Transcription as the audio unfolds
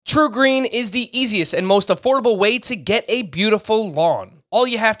True Green is the easiest and most affordable way to get a beautiful lawn. All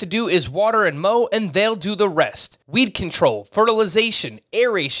you have to do is water and mow, and they'll do the rest. Weed control, fertilization,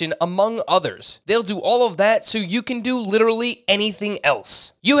 aeration, among others. They'll do all of that so you can do literally anything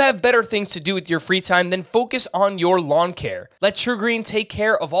else. You have better things to do with your free time than focus on your lawn care. Let True Green take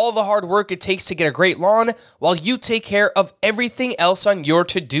care of all the hard work it takes to get a great lawn, while you take care of everything else on your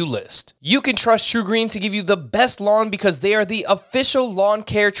to-do list. You can trust True Green to give you the best lawn because they are the official lawn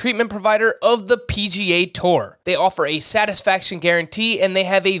care treatment provider of the PGA Tour. They offer a satisfaction guarantee, and they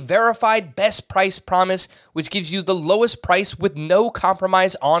have a verified best price promise, which gives you the lowest price with no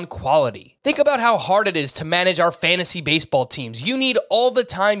compromise on quality. Think about how hard it is to manage our fantasy baseball teams. You need all the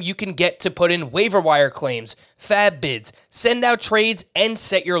time you can get to put in waiver wire claims, fab bids, send out trades, and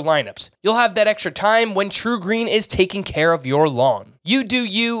set your lineups. You'll have that extra time when True Green is taking care of your lawn. You do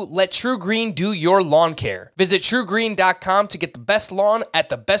you, let True Green do your lawn care. Visit truegreen.com to get the best lawn at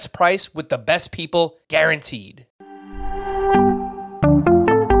the best price with the best people, guaranteed.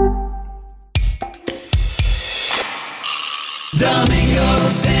 Domingo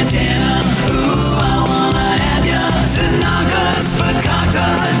Santana, ooh, I wanna have ya. Tanaka's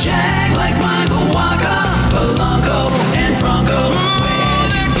Fakakta, Jag like Michael Waka, Polanco and Franco. Where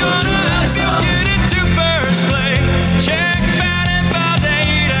you go, get into first place. Check batted ball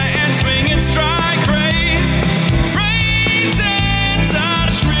data and swinging strike rates. Raisins are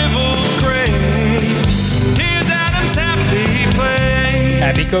shriveled grapes. Here's Adam's happy place.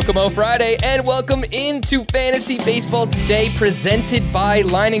 Happy Kokomo Friday, and welcome into Fantasy Baseball Today, presented by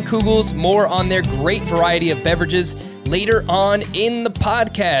Line and Kugels. More on their great variety of beverages later on in the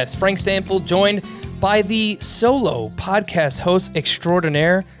podcast. Frank Stanfield joined by the solo podcast host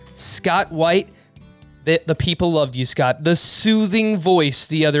extraordinaire, Scott White. The people loved you, Scott. The soothing voice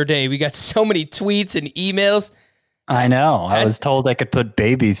the other day. We got so many tweets and emails. I know. I was told I could put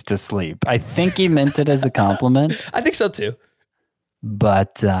babies to sleep. I think he meant it as a compliment. I think so too.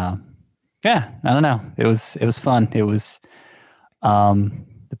 But yeah, I don't know. It was fun. It was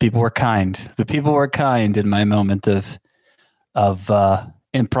the people were kind. The people were kind in my moment of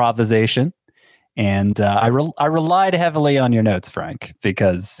improvisation, and I relied heavily on your notes, Frank,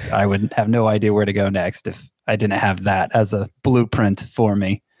 because I would have no idea where to go next if I didn't have that as a blueprint for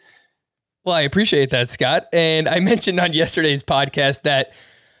me. Well, I appreciate that, Scott. And I mentioned on yesterday's podcast that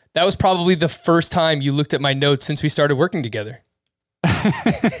was probably the first time you looked at my notes since we started working together.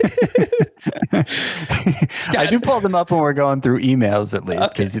 I do pull them up when we're going through emails, at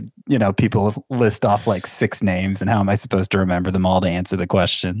least, because people list off like 6 names, and how am I supposed to remember them all to answer the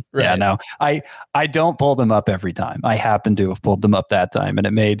question? Right. Yeah, no, I don't pull them up every time. I happen to have pulled them up that time, and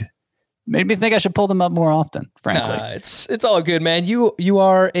it made me think I should pull them up more often, frankly. It's all good, man. You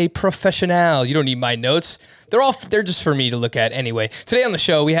are a professional. You don't need my notes. They're just for me to look at anyway. Today on the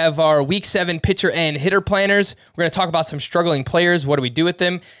show, we have our Week 7 pitcher and hitter planners. We're going to talk about some struggling players. What do we do with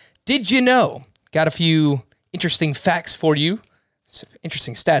them? Did you know? Got a few interesting facts for you.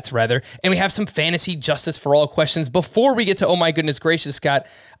 Interesting stats, rather. And we have some fantasy justice for all questions. Before we get to, oh my goodness gracious, Scott,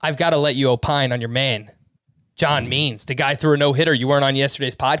 I've got to let you opine on your man, John Means, the guy threw a no-hitter. You weren't on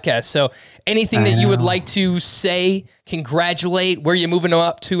yesterday's podcast. So anything that you would like to say, congratulate, where you moving him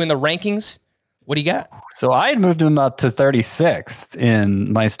up to in the rankings? What do you got? So I had moved him up to 36th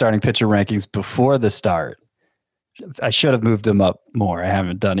in my starting pitcher rankings before the start. I should have moved him up more. I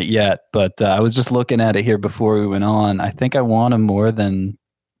haven't done it yet, but I was just looking at it here before we went on. I think I want him more than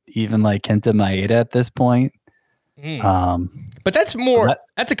even like Kenta Maeda at this point. But that's more,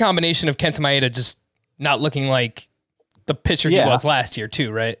 that's a combination of Kenta Maeda just not looking like the pitcher he was last year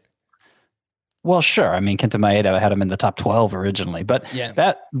too, right? Well, sure. I mean, Kenta Maeda had him in the top 12 originally, but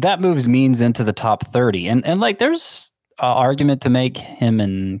that moves Means into the top 30. And like, there's an argument to make him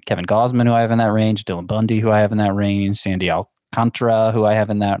and Kevin Gausman, who I have in that range, Dylan Bundy, who I have in that range, Sandy Alcantara, who I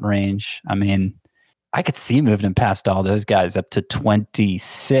have in that range. I mean, I could see moving him past all those guys up to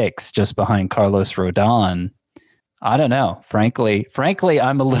 26, just behind Carlos Rodon. I don't know. Frankly,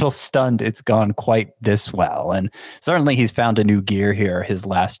 I'm a little stunned it's gone quite this well. And certainly he's found a new gear here his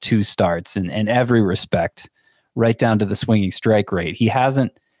last 2 starts in every respect, right down to the swinging strike rate. He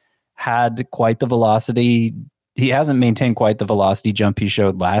hasn't had quite the velocity. He hasn't maintained quite the velocity jump he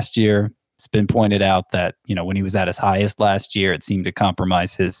showed last year. It's been pointed out that, when he was at his highest last year, it seemed to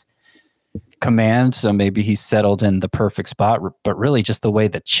compromise his command. So maybe he's settled in the perfect spot, but really just the way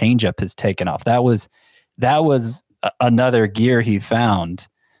the changeup has taken off. That was another gear he found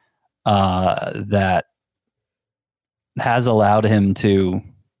that has allowed him to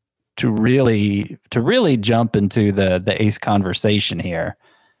really jump into the ace conversation here.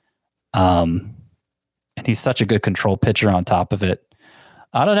 And he's such a good control pitcher on top of it.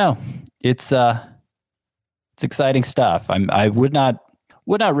 I don't know. It's exciting stuff. I would not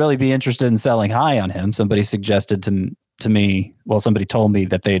really be interested in selling high on him. Somebody suggested to me. Well, somebody told me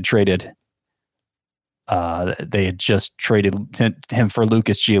that they had traded. They had just traded him for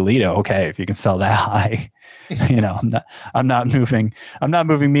Lucas Giolito. Okay, if you can sell that high, I'm not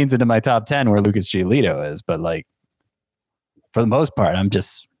moving Means into my top 10 where Lucas Giolito is. But like, for the most part, I'm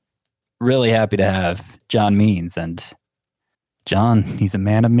just really happy to have John Means, and John, he's a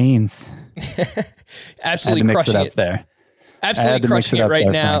man of means. Absolutely crushing it there. Absolutely crushing it right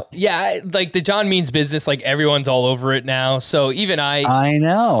now. Yeah, like the John Means business, like everyone's all over it now. So even I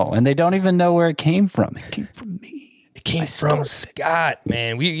know, and they don't even know where it came from. It came from me. It came from Scott,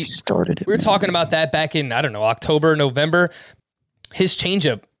 man. We started it. We were talking about that back in, I don't know, October, November. His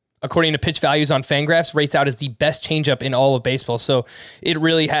changeup, according to pitch values on Fangraphs, rates out as the best changeup in all of baseball. So it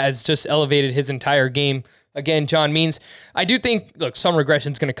really has just elevated his entire game. Again, John Means, I do think, look, some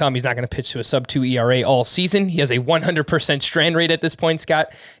regression is going to come. He's not going to pitch to a sub-2 ERA all season. He has a 100% strand rate at this point,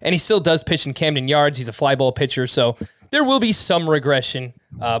 Scott, and he still does pitch in Camden Yards. He's a fly ball pitcher, so there will be some regression,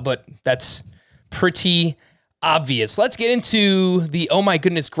 but that's pretty obvious. Let's get into the oh my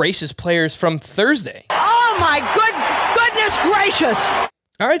goodness gracious players from Thursday. Oh my goodness gracious!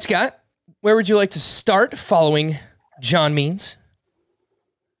 All right, Scott, where would you like to start following John Means?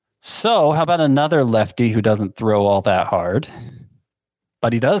 So, how about another lefty who doesn't throw all that hard,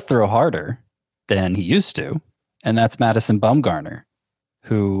 but he does throw harder than he used to, and that's Madison Bumgarner,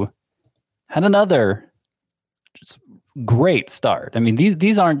 who had another just great start. I mean,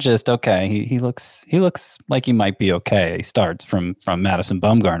 these aren't just okay. He looks like he might be okay. Starts from Madison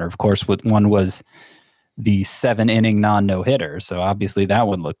Bumgarner, of course. One was the 7-inning no-hitter, so obviously that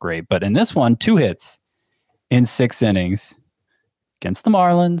would look great. But in this one, 2 hits in 6 innings. Against the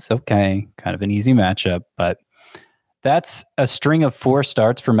Marlins, okay, kind of an easy matchup, but that's a string of 4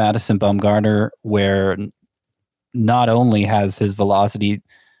 starts for Madison Bumgarner where not only has his velocity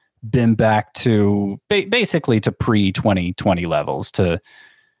been back to basically to pre-2020 levels, to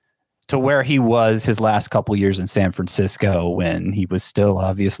where he was his last couple years in San Francisco when he was still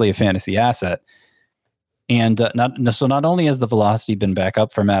obviously a fantasy asset. And not only has the velocity been back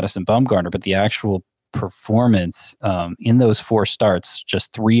up for Madison Bumgarner, but the actual performance in those 4 starts,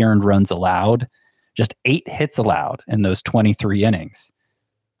 just 3 earned runs allowed, just 8 hits allowed in those 23 innings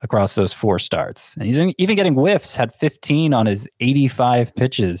across those 4 starts. And he's even getting whiffs, had 15 on his 85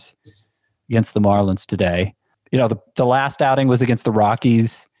 pitches against the Marlins today. The last outing was against the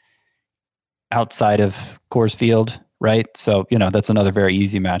Rockies outside of Coors Field, right? So, that's another very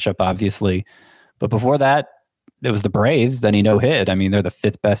easy matchup, obviously. But before that, it was the Braves. Then he no-hit. I mean, they're the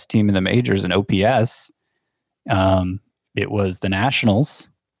 5th best team in the majors in OPS. It was the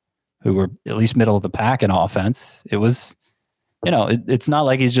Nationals, who were at least middle of the pack in offense. It was, it's not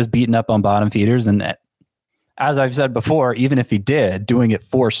like he's just beating up on bottom feeders. And as I've said before, even if he did, doing it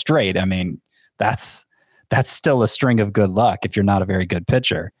 4 straight, I mean, that's still a string of good luck if you're not a very good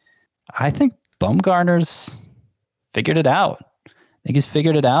pitcher. I think Bumgarner's figured it out. I think he's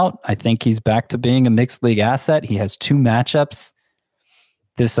figured it out. I think he's back to being a mixed league asset. He has 2 matchups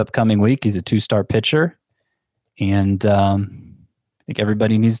this upcoming week. He's a 2-star pitcher. And I think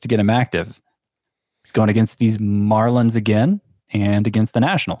everybody needs to get him active. He's going against these Marlins again and against the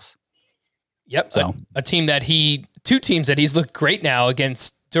Nationals. Yep. So a team that 2 teams that he's looked great now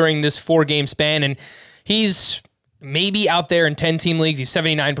against during this 4-game span. And he's maybe out there in 10-team leagues. He's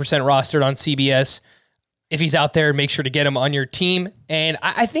 79% rostered on CBS. If he's out there, make sure to get him on your team. And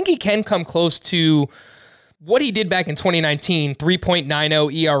I think he can come close to what he did back in 2019,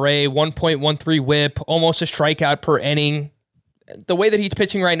 3.90 ERA, 1.13 whip, almost a strikeout per inning. The way that he's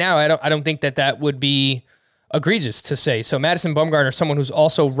pitching right now, I don't think that would be egregious to say. So Madison Bumgarner, someone who's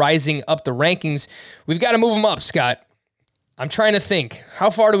also rising up the rankings. We've got to move him up, Scott. I'm trying to think. How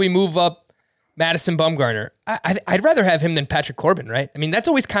far do we move up Madison Bumgarner? I'd rather have him than Patrick Corbin, right? I mean, that's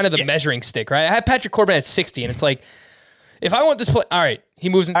always kind of the measuring stick, right? I have Patrick Corbin at 60, and it's like, if I want this play, all right, he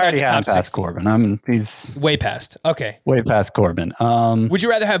moves inside the top 60. Corbin. He's way past. Okay. Way past Corbin. Would you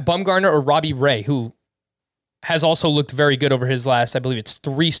rather have Bumgarner or Robbie Ray, who has also looked very good over his last, I believe it's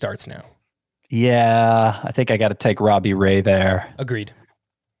 3 starts now? Yeah, I think I got to take Robbie Ray there. Agreed.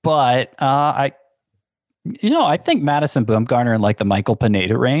 But I think Madison Bumgarner in like the Michael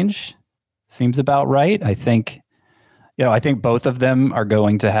Pineda range seems about right. I think both of them are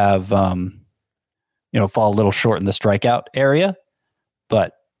going to have, fall a little short in the strikeout area,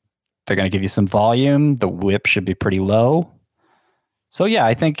 but they're going to give you some volume. The whip should be pretty low. So yeah,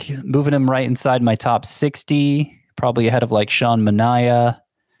 I think moving him right inside my top 60, probably ahead of like Sean Manaea.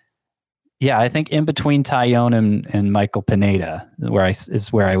 Yeah, I think in between Tyone and Michael Pineda,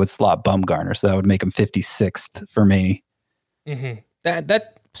 is where I would slot Bumgarner. So that would make him 56th for me. Mm-hmm.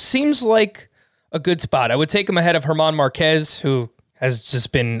 That seems like a good spot. I would take him ahead of German Marquez, who has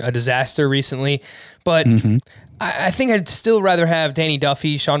just been a disaster recently. But I think I'd still rather have Danny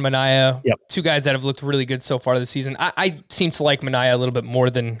Duffy, Sean Manaea, two guys that have looked really good so far this season. I seem to like Manaea a little bit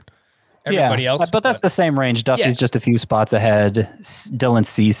more than everybody else. But that's the same range. Duffy's just a few spots ahead. Dylan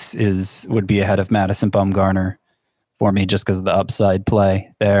Cease would be ahead of Madison Bumgarner for me just because of the upside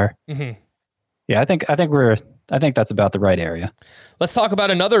play there. Mm-hmm. Yeah, I think that's about the right area. Let's talk about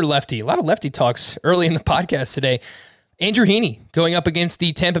another lefty. A lot of lefty talks early in the podcast today. Andrew Heaney going up against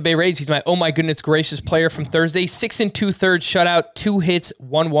the Tampa Bay Rays. He's my oh my goodness gracious player from Thursday. 6 2/3 shutout, 2 hits,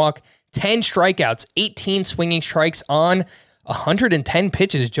 1 walk, 10 strikeouts, 18 swinging strikes on 110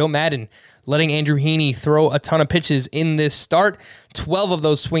 pitches. Joe Madden letting Andrew Heaney throw a ton of pitches in this start. 12 of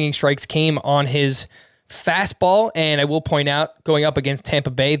those swinging strikes came on his fastball. And I will point out, going up against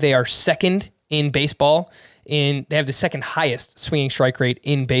Tampa Bay, they are second in baseball. They have the second highest swinging strike rate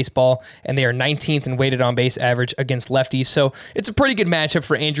in baseball, and they are 19th in weighted on base average against lefties. So it's a pretty good matchup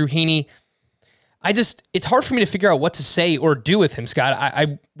for Andrew Heaney. It's hard for me to figure out what to say or do with him, Scott.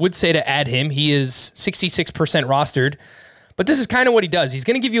 I would say to add him. He is 66% rostered, but this is kind of what he does. He's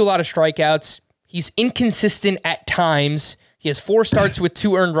going to give you a lot of strikeouts. He's inconsistent at times. He has 4 starts with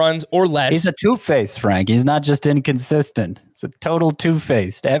 2 earned runs or less. He's a two-faced, Frank. He's not just inconsistent. It's a total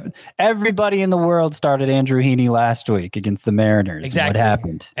two-faced. Everybody in the world started Andrew Heaney last week against the Mariners. Exactly. And what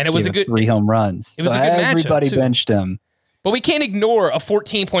happened? And it was a good 3 home runs. It was a good matchup. Everybody benched him. But we can't ignore a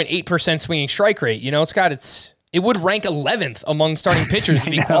 14.8% swinging strike rate. You know, Scott, it would rank 11th among starting pitchers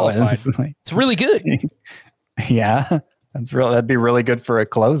if he qualified. It's really good. Yeah, that'd be really good for a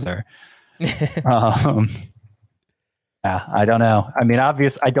closer. Yeah, I don't know. I mean, I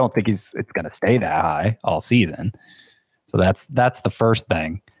don't think it's going to stay that high all season. So that's the first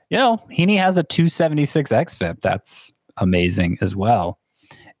thing. You know, Heaney has a 276 xFIP. That's amazing as well.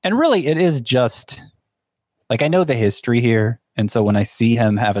 And really, it is just like, I know the history here. And so when I see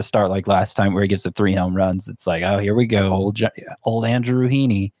him have a start like last time where he gives up 3 home runs, it's like, oh, here we go. Old Andrew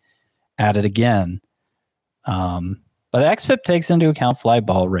Heaney at it again. But xFIP takes into account fly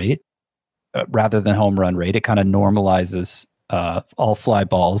ball rate. Rather than home run rate, it kind of normalizes all fly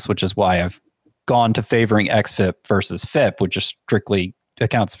balls, which is why I've gone to favoring xFIP versus FIP, which just strictly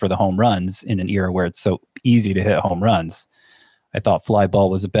accounts for the home runs in an era where it's so easy to hit home runs. I thought fly ball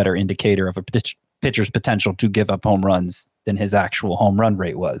was a better indicator of a pitcher's potential to give up home runs than his actual home run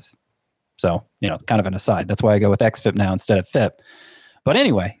rate was. So, kind of an aside. That's why I go with xFIP now instead of FIP. But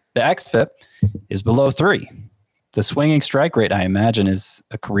anyway, the xFIP is below 3. The swinging strike rate, I imagine, is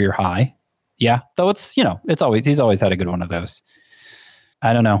a career high. Yeah, though he's always had a good one of those.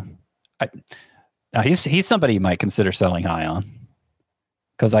 I don't know. He's somebody you might consider selling high on,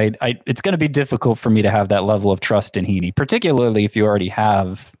 because it's going to be difficult for me to have that level of trust in Heaney, particularly if you already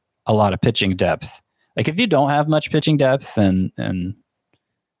have a lot of pitching depth. Like if you don't have much pitching depth and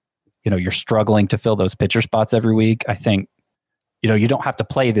you're struggling to fill those pitcher spots every week, I think you don't have to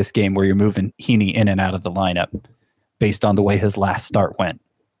play this game where you're moving Heaney in and out of the lineup based on the way his last start went.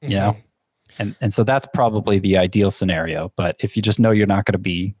 You know. And so that's probably the ideal scenario. But if you just know you're not going to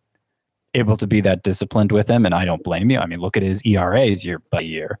be able to be that disciplined with him, and I don't blame you. I mean, look at his ERAs year by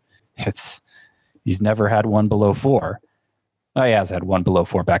year. He's never had one below 4. Oh, he has had one below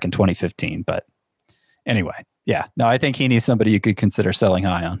 4 back in 2015. But anyway, yeah. No, I think Heaney is somebody you could consider selling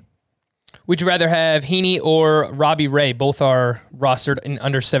high on. Would you rather have Heaney or Robbie Ray? Both are rostered in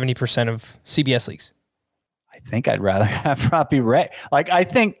under 70% of CBS leagues. I think I'd rather have Robbie Ray. Like, I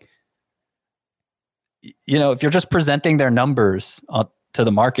think... if you're just presenting their numbers to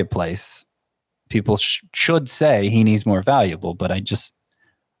the marketplace, people should say Heaney's more valuable, but I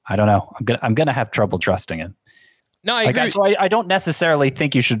don't know. I'm gonna have trouble trusting him. No, I agree. So I don't necessarily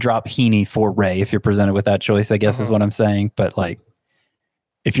think you should drop Heaney for Ray if you're presented with that choice, I guess is what I'm saying. But like,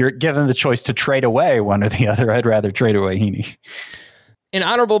 if you're given the choice to trade away one or the other, I'd rather trade away Heaney. An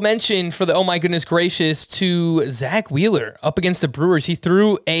honorable mention for the oh my goodness gracious to Zach Wheeler up against the Brewers. He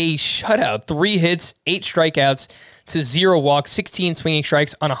threw a shutout, 3 hits, 8 strikeouts to 0 walks, 16 swinging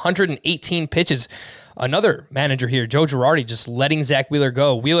strikes on 118 pitches. Another manager here, Joe Girardi, just letting Zach Wheeler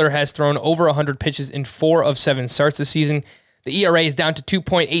go. Wheeler has thrown over 100 pitches in 4 of 7 starts this season. The ERA is down to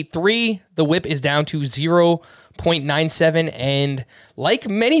 2.83. The WHIP is down to 0.97. And like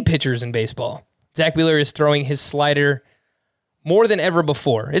many pitchers in baseball, Zach Wheeler is throwing his slider more than ever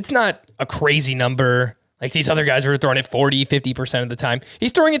before. It's not a crazy number like these other guys are throwing it 40, 50% of the time.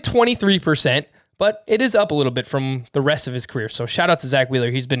 He's throwing it 23%, but it is up a little bit from the rest of his career. So shout out to Zach Wheeler.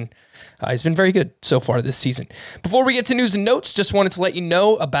 He's been He's been very good so far this season. Before we get to news and notes, just wanted to let you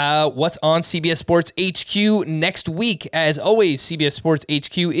know about what's on CBS Sports HQ next week. As always, CBS Sports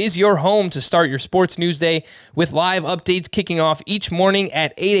HQ is your home to start your sports news day with live updates kicking off each morning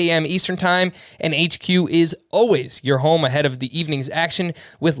at 8 a.m. Eastern Time. And HQ is always your home ahead of the evening's action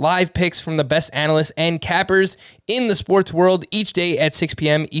with live picks from the best analysts and cappers in the sports world each day at 6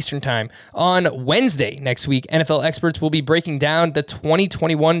 p.m. Eastern Time. On Wednesday next week, NFL experts will be breaking down the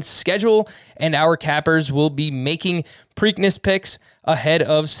 2021 schedule, and our cappers will be making Preakness picks ahead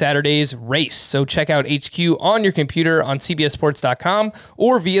of Saturday's race. So check out HQ on your computer on CBSSports.com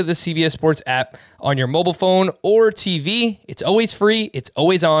or via the CBS Sports app on your mobile phone or TV. It's always free. It's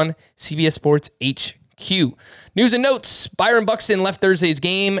always on CBS Sports HQ. News and notes. Byron Buxton left Thursday's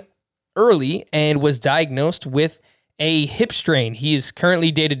game early and was diagnosed with a hip strain. He is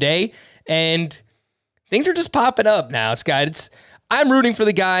currently day-to-day, and things are just popping up now, Scott. I'm rooting for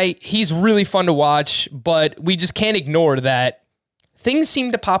the guy. He's really fun to watch, but we just can't ignore that things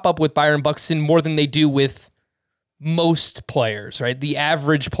seem to pop up with Byron Buxton more than they do with most players, right? The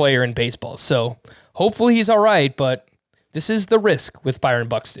average player in baseball. So hopefully he's all right, but this is the risk with Byron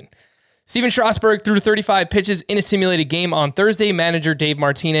Buxton. Steven Strasburg threw 35 pitches in a simulated game on Thursday. Manager Dave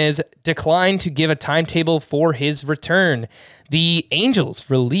Martinez declined to give a timetable for his return. The Angels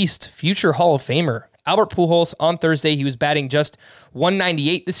released future Hall of Famer Albert Pujols on Thursday. He was batting just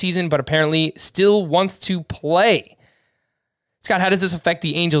 .198 this season, but apparently still wants to play. Scott, how does this affect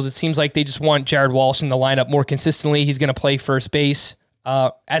the Angels? It seems like they just want Jared Walsh in the lineup more consistently. He's going to play first base.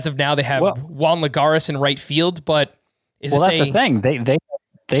 As of now, they have Juan Lagares in right field, but that's the thing.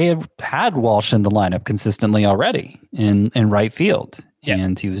 They have had Walsh in the lineup consistently already in right field,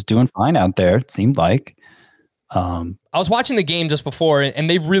 and he was doing fine out there. It seemed like. I was watching the game just before, and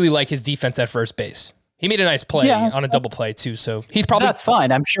they really like his defense at first base. He made a nice play on a double play too, so he's probably that's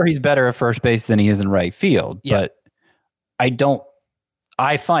fine. I'm sure he's better at first base than he is in right field, but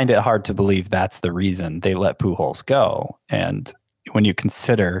I find it hard to believe that's the reason they let Pujols go. And when you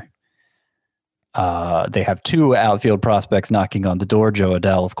consider they have two outfield prospects knocking on the door, Joe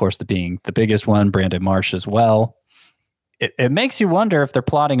Adell, of course, being the biggest one, Brandon Marsh as well. It makes you wonder if they're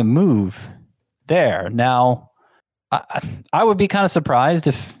plotting a move there. Now, I would be kind of surprised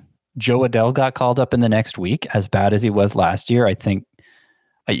if Joe Adell got called up in the next week, as bad as he was last year. I think,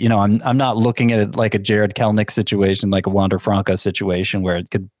 I'm not looking at it like a Jared Kelenic situation, like a Wander Franco situation where it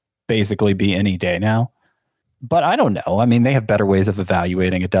could basically be any day now. But I don't know. I mean, they have better ways of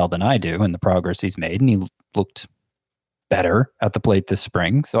evaluating Adell than I do and the progress he's made, and he looked better at the plate this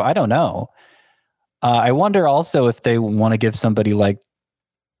spring. So I don't know. I wonder also if they want to give somebody like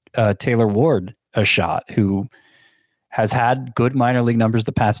Taylor Ward a shot, who has had good minor league numbers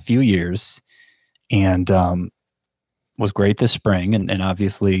the past few years and was great this spring. And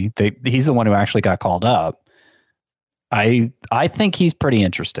obviously he's the one who actually got called up. I think he's pretty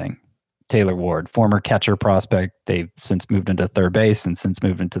interesting. Taylor Ward, former catcher prospect. They've since moved into third base and since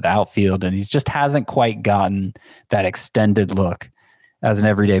moved into the outfield. And he's just hasn't quite gotten that extended look as an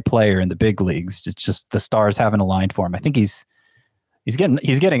everyday player in the big leagues. It's just the stars haven't aligned for him. I think he's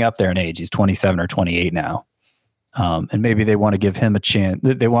getting up there in age. He's 27 or 28 now. And maybe they want to give him a chance.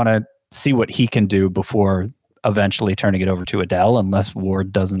 They want to see what he can do before eventually turning it over to Adell, unless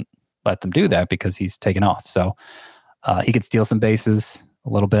Ward doesn't let them do that because he's taken off. So he could steal some bases a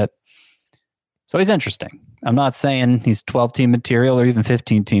little bit. So he's interesting. I'm not saying he's 12-team material or even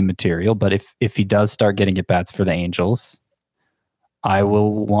 15-team material, but if he does start getting at bats for the Angels, I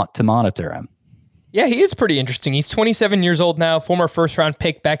will want to monitor him. Yeah, he is pretty interesting. He's 27 years old now, former first-round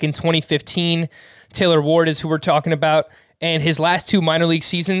pick back in 2015. Taylor Ward is who we're talking about. And his last two minor league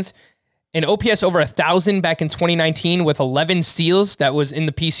seasons, an OPS over 1,000 back in 2019 with 11 steals. That was in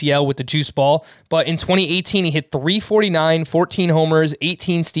the PCL with the juice ball. But in 2018, he hit 349, 14 homers,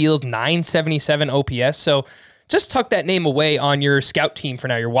 18 steals, 977 OPS. So just tuck that name away on your scout team for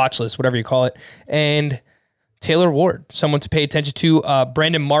now, your watch list, whatever you call it. And Taylor Ward, someone to pay attention to.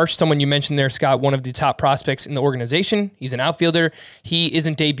 Brandon Marsh, someone you mentioned there, Scott, one of the top prospects in the organization. He's an outfielder. He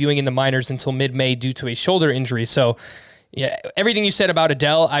isn't debuting in the minors until mid-May due to a shoulder injury. So, yeah, everything you said about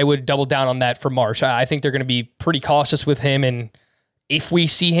Adell, I would double down on that for Marsh. I think they're going to be pretty cautious with him. And if we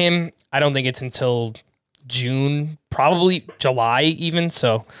see him, I don't think it's until June, probably July even.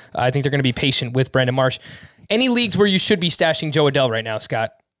 So I think they're going to be patient with Brandon Marsh. Any leagues where you should be stashing Joe Adell right now,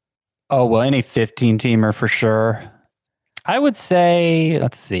 Scott? Oh, well, any 15-teamer for sure. I would say,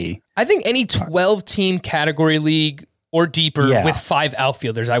 let's see. I think any 12-team category league or deeper with 5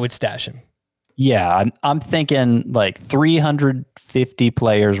 outfielders, I would stash him. Yeah, I'm thinking like 350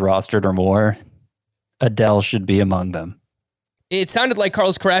 players rostered or more. Adell should be among them. It sounded like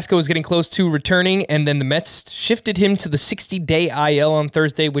Carlos Carrasco was getting close to returning, and then the Mets shifted him to the 60-day IL on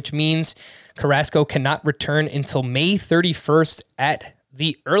Thursday, which means Carrasco cannot return until May 31st at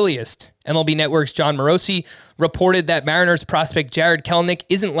the earliest. MLB Network's John Morosi reported that Mariners prospect Jared Kelenic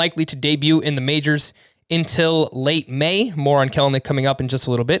isn't likely to debut in the majors until late May. More on Kelenic coming up in just a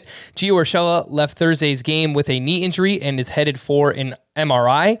little bit. Gio Urshela left Thursday's game with a knee injury and is headed for an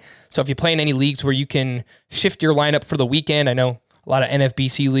MRI. So if you play in any leagues where you can shift your lineup for the weekend, I know a lot of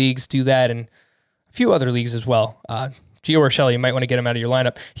NFBC leagues do that and a few other leagues as well. Gio Urshela, you might want to get him out of your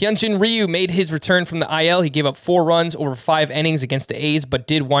lineup. Hyunjin Ryu made his return from the IL. He gave up 4 runs over 5 innings against the A's, but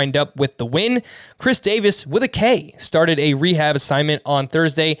did wind up with the win. Chris Davis, with a K, started a rehab assignment on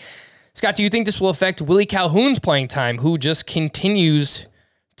Thursday. Scott, do you think this will affect Willie Calhoun's playing time, who just continues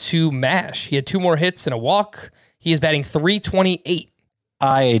to mash? He had 2 more hits and a walk. He is batting .328.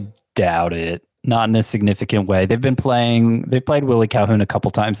 I doubt it. Not in a significant way. They've played Willie Calhoun a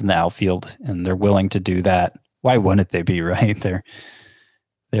couple times in the outfield, and they're willing to do that. Why wouldn't they be, right? They're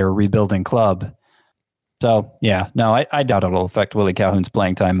a rebuilding club. So, yeah, no, I doubt it'll affect Willie Calhoun's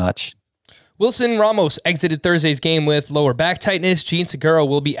playing time much. Wilson Ramos exited Thursday's game with lower back tightness. Gene Segura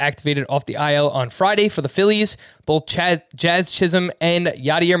will be activated off the IL on Friday for the Phillies. Both Jazz Chisholm and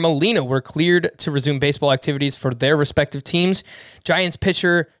Yadier Molina were cleared to resume baseball activities for their respective teams. Giants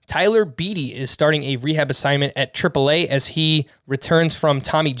pitcher Tyler Beede is starting a rehab assignment at AAA as he returns from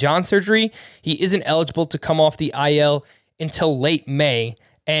Tommy John surgery. He isn't eligible to come off the IL until late May.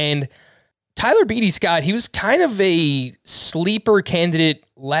 And Tyler Beede, Scott, he was kind of a sleeper candidate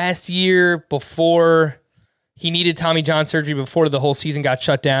last year before he needed Tommy John surgery, before the whole season got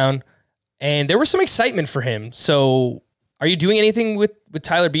shut down. And there was some excitement for him. So are you doing anything with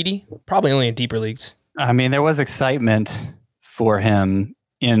Tyler Beede? Probably only in deeper leagues. I mean, there was excitement for him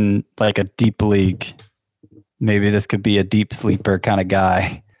in like a deep league. Maybe this could be a deep sleeper kind of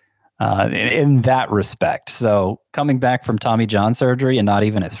guy in that respect. So coming back from Tommy John surgery, and not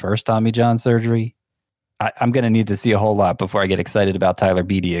even his first Tommy John surgery, I'm going to need to see a whole lot before I get excited about Tyler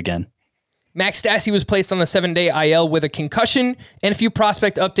Beede again. Max Stassi was placed on the 7-day IL with a concussion. And a few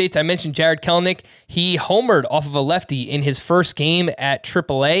prospect updates. I mentioned Jared Kelenic. He homered off of a lefty in his first game at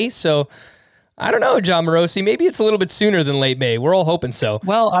AAA. So I don't know, John Morosi. Maybe it's a little bit sooner than late May. We're all hoping so.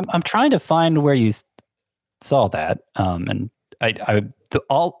 Well, I'm trying to find where you saw that. And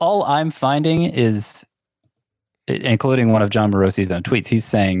all I'm finding is, including one of John Morosi's own tweets, he's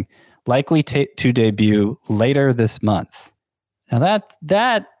saying likely to debut later this month. Now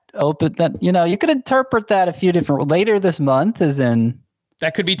that you could interpret that a few different. Later this month as in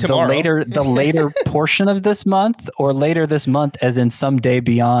that could be tomorrow. The later portion of this month, or later this month as in some day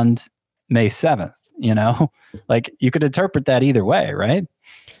beyond May 7th. Like you could interpret that either way, right?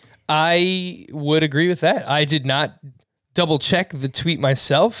 I would agree with that. I did not double check the tweet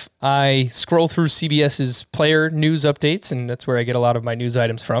myself. I scroll through CBS's player news updates, and that's where I get a lot of my news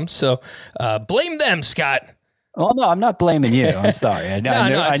items from. So blame them, Scott. Well, no, I'm not blaming you. I'm sorry.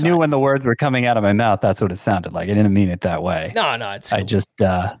 I knew when the words were coming out of my mouth, that's what it sounded like. I didn't mean it that way. No, it's. I just.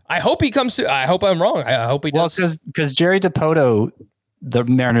 I hope he comes to. I hope I'm wrong. I hope he does. Well, because Jerry Dipoto, the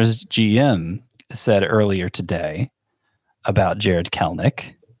Mariners GM, said earlier today about Jared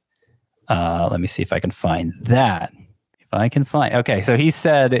Kelenic. Let me see if I can find that. Okay, so he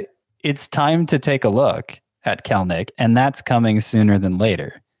said it's time to take a look at Kelenic, and that's coming sooner than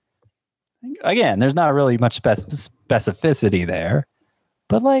later. Again, there's not really much specificity there,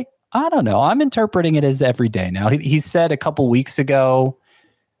 but I don't know. I'm interpreting it as every day now. He said a couple weeks ago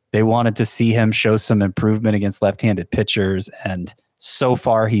they wanted to see him show some improvement against left-handed pitchers, and so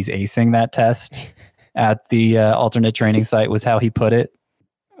far he's acing that test at the alternate training site, was how he put it.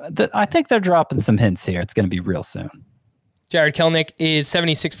 I think they're dropping some hints here. It's going to be real soon. Jared Kelenic is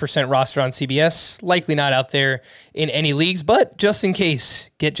 76% roster on CBS, likely not out there in any leagues, but just in case,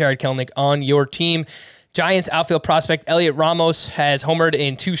 get Jared Kelenic on your team. Giants outfield prospect Elliot Ramos has homered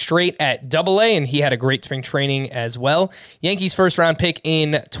in 2 straight at AA, and he had a great spring training as well. Yankees first-round pick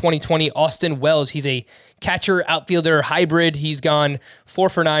in 2020, Austin Wells. He's a catcher, outfielder, hybrid. He's gone 4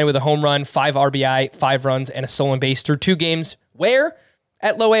 for 9 with a home run, 5 RBI, 5 runs, and a stolen base through 2 games. Where?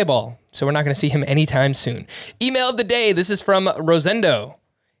 At low A ball. So we're not going to see him anytime soon. Email of the day. This is from Rosendo.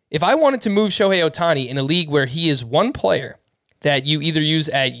 If I wanted to move Shohei Ohtani in a league where he is one player that you either use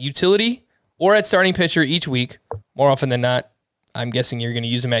at utility or at starting pitcher each week, more often than not, I'm guessing you're going to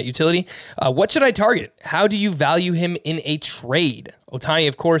use him at utility. What should I target? How do you value him in a trade? Ohtani,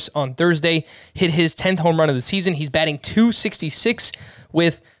 of course, on Thursday hit his 10th home run of the season. He's batting .266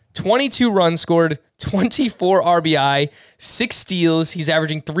 with 22 runs scored, 24 RBI, 6 steals. He's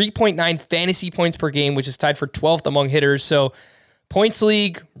averaging 3.9 fantasy points per game, which is tied for 12th among hitters. So Points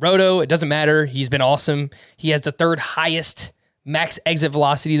league, roto, it doesn't matter. He's been awesome. He has the third highest max exit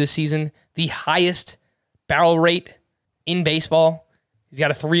velocity this season, the highest barrel rate in baseball. He's got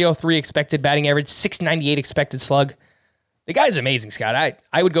a 303 expected batting average, 698 expected slug. The guy's amazing, Scott.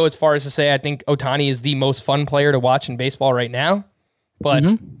 I would go as far as to say I think Ohtani is the most fun player to watch in baseball right now. But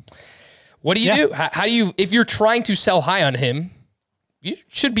what do you do? How do you, if you're trying to sell high on him, you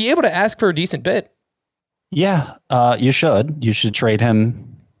should be able to ask for a decent bid. Yeah, you should. You should trade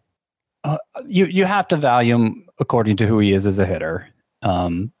him. You have to value him according to who he is as a hitter.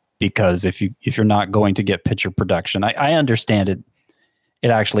 Because if you're not going to get pitcher production, I understand it.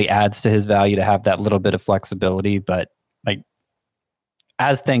 It actually adds to his value to have that little bit of flexibility, but like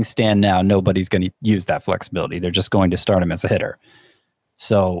as things stand now, nobody's going to use that flexibility. They're just going to start him as a hitter.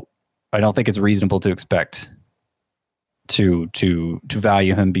 So I don't think it's reasonable to expect to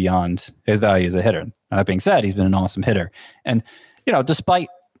value him beyond his value as a hitter. Now, that being said, he's been an awesome hitter. And, despite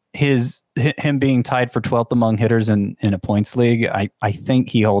him being tied for 12th among hitters in a points league, I think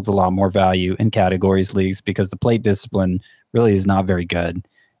he holds a lot more value in categories leagues because the plate discipline really is not very good.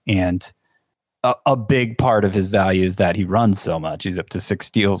 And a big part of his value is that he runs so much. He's up to 6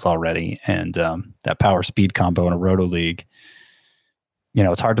 steals already. And that power speed combo in a roto league,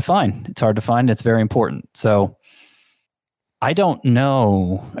 it's hard to find. It's very important. So I don't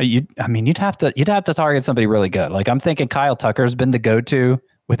know. You'd have to target somebody really good. Like I'm thinking Kyle Tucker's been the go-to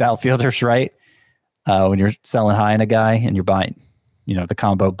with outfielders, right? When you're selling high on a guy and you're buying, the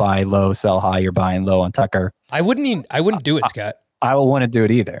combo buy low, sell high, you're buying low on Tucker. I wouldn't do it, Scott. I wouldn't do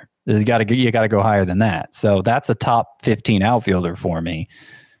it either. You got to go higher than that. So that's a top 15 outfielder for me.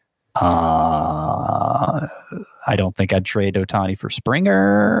 I don't think I'd trade Ohtani for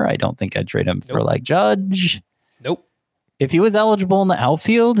Springer. I don't think I'd trade him for like Judge. Nope. If he was eligible in the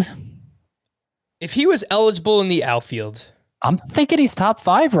outfield. I'm thinking he's top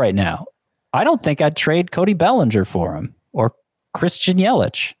 5 right now. I don't think I'd trade Cody Bellinger for him or Christian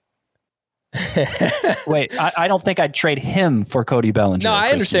Yelich. Wait, I don't think I'd trade him for Cody Bellinger. No,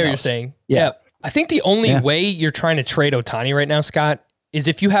 I understand what you're saying. Yeah. I think the only way you're trying to trade Ohtani right now, Scott, is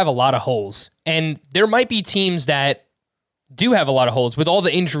if you have a lot of holes. And there might be teams that do have a lot of holes with all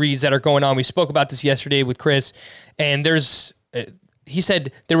the injuries that are going on. We spoke about this yesterday with Chris, and he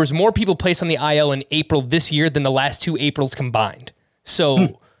said there was more people placed on the IL in April this year than the last 2 Aprils combined.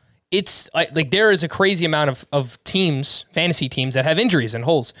 So it's like there is a crazy amount of teams, fantasy teams, that have injuries and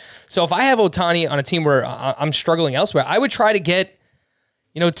holes. So if I have Ohtani on a team where I'm struggling elsewhere, I would try to get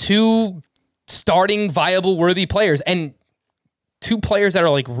 2 starting viable worthy players and 2 players that are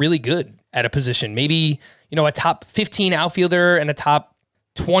like really good at a position. Maybe, a top 15 outfielder and a top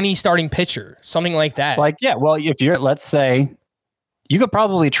 20 starting pitcher, something like that. Well, if let's say you could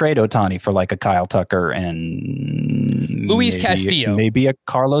probably trade Ohtani for like a Kyle Tucker and Luis Castillo. Maybe a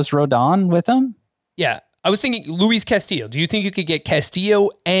Carlos Rodon with him. Yeah. I was thinking Luis Castillo. Do you think you could get Castillo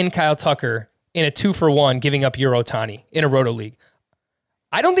and Kyle Tucker in a 2-for-1, giving up your Ohtani in a roto league?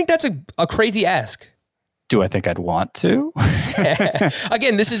 I don't think that's a crazy ask. Do I think I'd want to?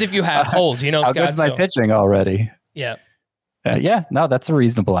 Again, this is if you have holes, How Scott. good's my pitching already? Yeah. No, that's a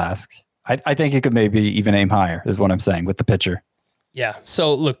reasonable ask. I think you could maybe even aim higher is what I'm saying with the pitcher. Yeah.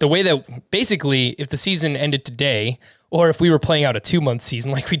 So look, the way that basically if the season ended today, or if we were playing out a 2-month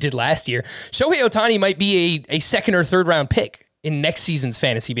season like we did last year, Shohei Ohtani might be a 2nd or 3rd round pick in next season's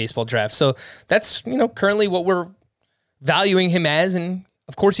fantasy baseball draft. So that's, currently what we're valuing him as. And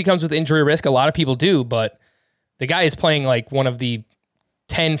of course he comes with injury risk. A lot of people do, but the guy is playing like one of the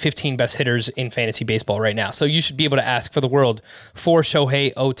 10, 15 best hitters in fantasy baseball right now. So you should be able to ask for the world for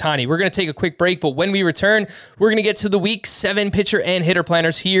Shohei Ohtani. We're going to take a quick break, but when we return, we're going to get to the Week 7 pitcher and hitter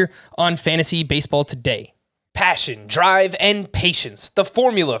planners here on Fantasy Baseball Today. Passion, drive, and patience. The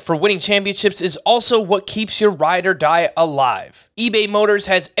formula for winning championships is also what keeps your ride or die alive. eBay Motors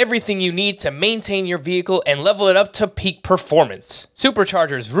has everything you need to maintain your vehicle and level it up to peak performance.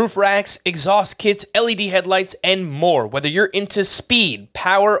 Superchargers, roof racks, exhaust kits, LED headlights, and more. Whether you're into speed,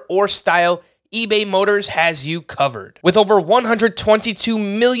 power, or style, eBay Motors has you covered. With over 122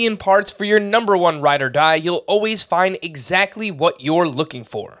 million parts for your number one ride or die, you'll always find exactly what you're looking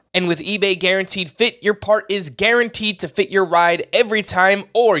for. And with eBay Guaranteed Fit, your part is guaranteed to fit your ride every time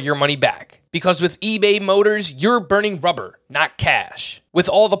or your money back. Because with eBay Motors, you're burning rubber, not cash. With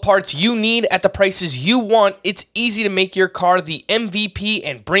all the parts you need at the prices you want, it's easy to make your car the MVP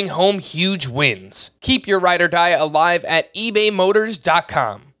and bring home huge wins. Keep your ride or die alive at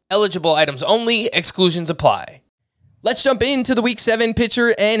ebaymotors.com. Eligible items only, exclusions apply. Let's jump into the Week 7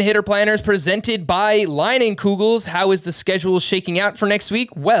 pitcher and hitter planners presented by Line & Kugels. How is the schedule shaking out for next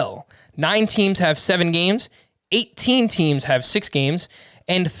week? Well, 9 teams have 7 games. 18 teams have 6 games,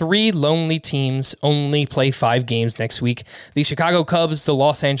 and 3 lonely teams only play 5 games next week. The Chicago Cubs, the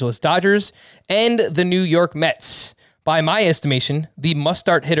Los Angeles Dodgers, and the New York Mets. By my estimation, the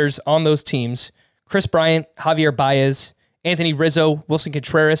must-start hitters on those teams, Chris Bryant, Javier Baez, Anthony Rizzo, Wilson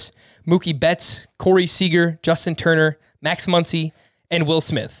Contreras, Mookie Betts, Corey Seager, Justin Turner, Max Muncy, and Will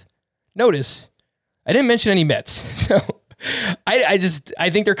Smith. Notice, I didn't mention any Mets, so I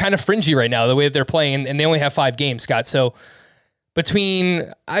think they're kind of fringy right now, the way that they're playing, and they only have 5 games, Scott. So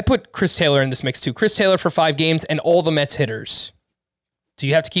I put Chris Taylor in this mix too. Chris Taylor for 5 games and all the Mets hitters. Do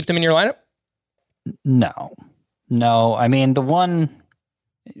you have to keep them in your lineup? No. I mean,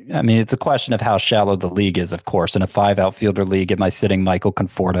 it's a question of how shallow the league is, of course. In a 5 outfielder league, am I sitting Michael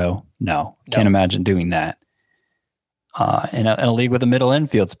Conforto? No. Can't imagine doing that. In a league with a middle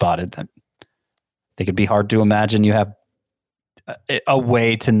infield spotted, I think it'd be hard to imagine you have a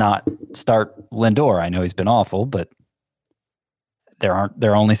way to not start Lindor. I know he's been awful, but there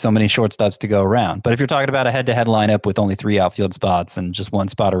are only so many shortstops to go around. But if you're talking about a head-to-head lineup with only 3 outfield spots and just 1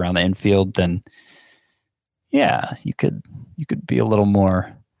 spot around the infield, then yeah, you could be a little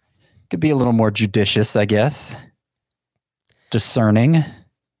more judicious, I guess. Discerning.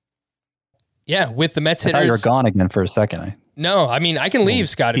 Yeah, with the Mets hitters. I thought you were gone again for a second. No, I mean, I can leave,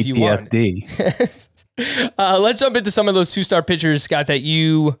 Scott, if you want. PTSD. Let's jump into some of those 2-star pitchers, Scott, that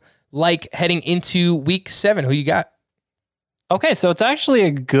you like heading into week 7. Who you got? Okay, so it's actually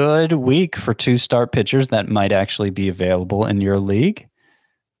a good week for 2-star pitchers that might actually be available in your league.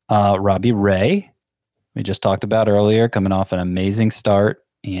 Robbie Ray, we just talked about earlier, coming off an amazing start,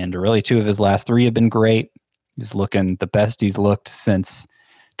 and really 2 of his last 3 have been great. He's looking the best he's looked since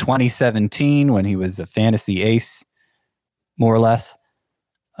 2017 when he was a fantasy ace, more or less.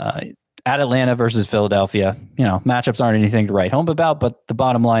 At Atlanta versus Philadelphia, matchups aren't anything to write home about, but the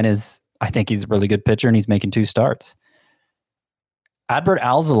bottom line is I think he's a really good pitcher and he's making 2 starts. Adbert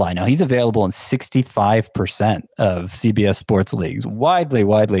Alzolay, now he's available in 65% of CBS sports leagues, widely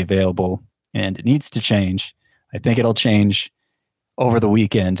available, and it needs to change. I think it'll change over the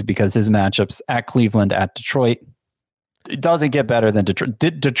weekend because his matchups at Cleveland, at Detroit, it doesn't get better than Detroit.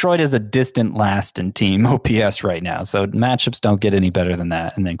 Detroit is a distant last in team OPS right now, so matchups don't get any better than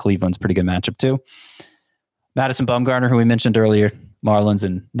that. And then Cleveland's a pretty good matchup too. Madison Bumgarner, who we mentioned earlier, Marlins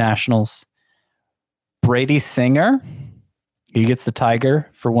and Nationals. Brady Singer, he gets the Tiger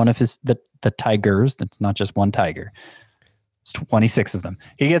for one of his the Tigers. That's not just one Tiger. It's 26 of them.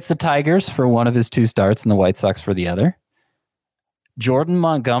 He gets the Tigers for one of his 2 starts and the White Sox for the other. Jordan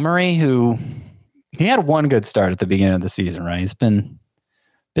Montgomery, who he had 1 good start at the beginning of the season, right? He's been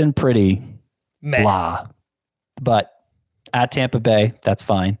pretty blah. But at Tampa Bay, that's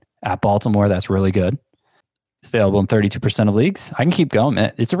fine. At Baltimore, that's really good. It's available in 32% of leagues. I can keep going.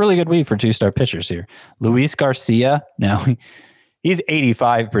 It's a really good week for 2-star pitchers here. Luis Garcia, now he's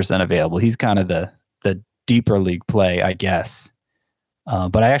 85% available. He's kind of the deeper league play, I guess.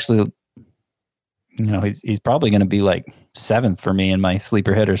 But I actually, he's probably going to be like 7th for me in my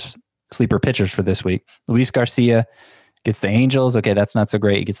sleeper pitchers for this week. Luis Garcia gets the Angels. Okay, that's not so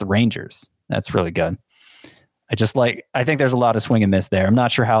great. He gets the Rangers. That's really good. I think there's a lot of swing and miss there. I'm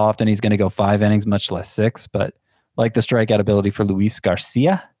not sure how often he's going to go 5 innings, much less 6, but like the strikeout ability for Luis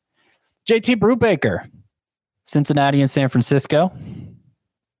Garcia. JT Brubaker, Cincinnati and San Francisco.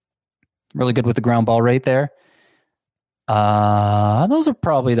 Really good with the ground ball rate there. Those are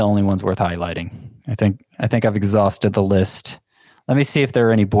probably the only ones worth highlighting. I think I've exhausted the list. Let me see if there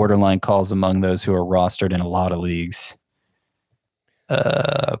are any borderline calls among those who are rostered in a lot of leagues.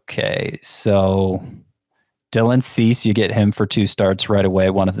 Okay, so Dylan Cease, you get him for 2 starts right away.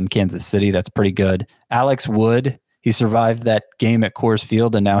 One of them Kansas City. That's pretty good. Alex Wood, he survived that game at Coors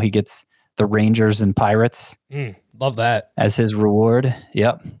Field, and now he gets the Rangers and Pirates. Love that. As his reward.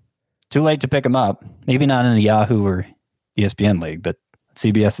 Yep. Too late to pick him up. Maybe not in a Yahoo or ESPN league, but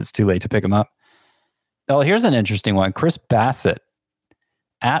CBS, it's too late to pick him up. Oh, here's an interesting one. Chris Bassett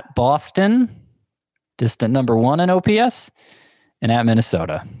at Boston, distant number 1 in OPS, and at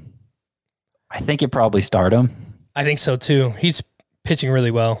Minnesota. I think you probably start him. I think so too. He's pitching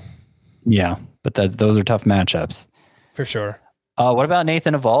really well. Yeah, but those are tough matchups. For sure. What about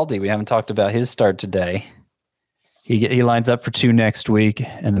Nathan Eovaldi? We haven't talked about his start today. He lines up for 2 next week,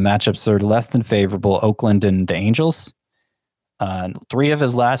 and the matchups are less than favorable. Oakland and the Angels. 3 of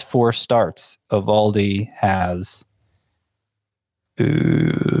his last 4 starts, Eovaldi has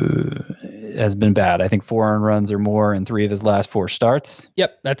been bad. I think 4 earned runs or more in 3 of his last 4 starts.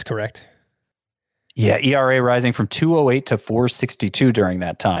 Yep, that's correct. Yeah, ERA rising from 2.08 to 4.62 during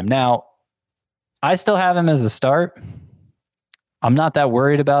that time. Now, I still have him as a start. I'm not that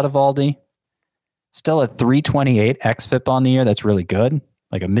worried about Eovaldi. Still at 328 xFIP on the year. That's really good.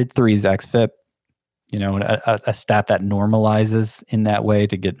 Like a mid-threes xFIP, a stat that normalizes in that way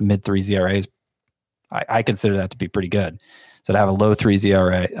to get mid-threes ERAs. I consider that to be pretty good. So to have a low threes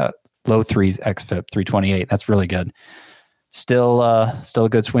ERA, low threes xFIP, 328, that's really good. Still a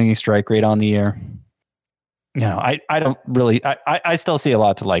good swinging strike rate on the year. I don't really. I still see a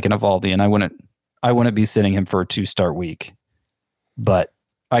lot to like in Eovaldi, and I wouldn't be sitting him for a 2-start week. But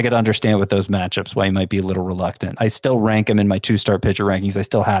I could understand with those matchups why he might be a little reluctant. I still rank him in my 2-start pitcher rankings. I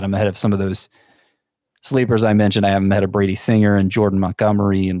still had him ahead of some of those sleepers I mentioned. I have him ahead of Brady Singer and Jordan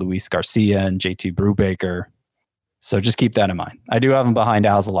Montgomery and Luis Garcia and JT Brubaker. So just keep that in mind. I do have him behind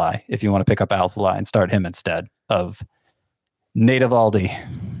Alzolay if you want to pick up Alzolay and start him instead of Nate Eovaldi.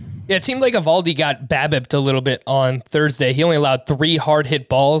 Yeah, it seemed like Eovaldi got BABIP'd a little bit on Thursday. He only allowed 3 hard hit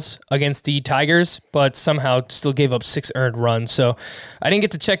balls against the Tigers, but somehow still gave up 6 earned runs. So I didn't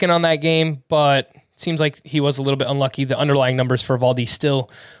get to check in on that game, but it seems like he was a little bit unlucky. The underlying numbers for Eovaldi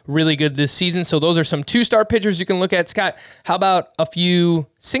still really good this season. So those are some 2-start pitchers you can look at. Scott, how about a few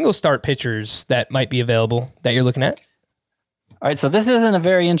single-start pitchers that might be available that you're looking at? All right, so this isn't a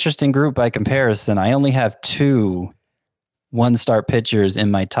very interesting group by comparison. I only have 2 1-start pitchers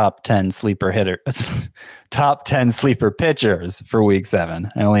in my top 10 sleeper pitchers for week 7.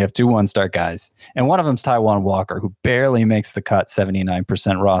 I only have 2 1-start guys. And one of them's Taijuan Walker, who barely makes the cut, 79%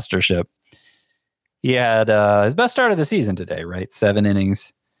 rostership. He had his best start of the season today, right? 7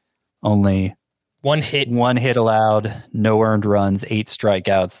 innings, only 1 hit. 1 hit allowed, no earned runs, 8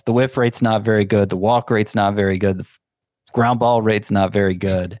 strikeouts. The whiff rate's not very good. The walk rate's not very good. The ground ball rate's not very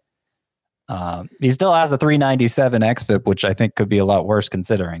good. He still has a 397 xFIP, which I think could be a lot worse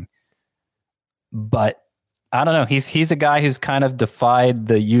considering. But I don't know. He's a guy who's kind of defied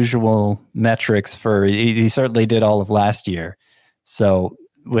the usual metrics he certainly did all of last year. So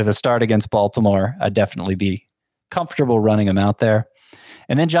with a start against Baltimore, I'd definitely be comfortable running him out there.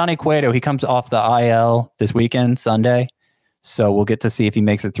 And then Johnny Cueto, he comes off the IL this weekend, Sunday. So we'll get to see if he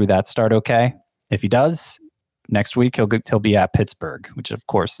makes it through that start okay. If he does, next week he'll be at Pittsburgh, which of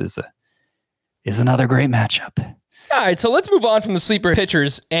course is another great matchup. All right, so let's move on from the sleeper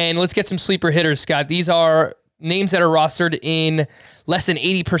pitchers and let's get some sleeper hitters, Scott. These are names that are rostered in less than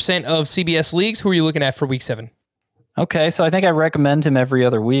 80% of CBS leagues. Who are you looking at for week 7? Okay, so I think I recommend him every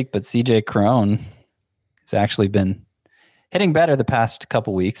other week, but CJ Cron has actually been hitting better the past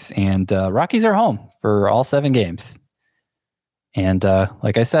couple weeks, and Rockies are home for all 7 games. And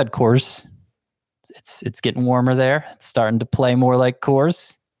like I said, Coors, it's getting warmer there. It's starting to play more like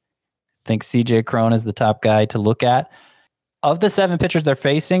Coors. I think CJ Cron is the top guy to look at. Of the 7 pitchers they're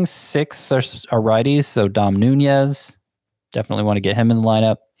facing, 6 are righties. So Dom Nunez, definitely want to get him in the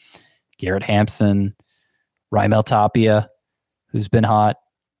lineup. Garrett Hampson, Raimel Tapia, who's been hot.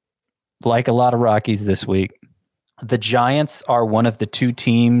 Like a lot of Rockies this week. The Giants are one of the 2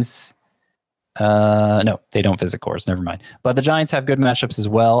 teams. No, they don't visit Coors. Never mind. But the Giants have good matchups as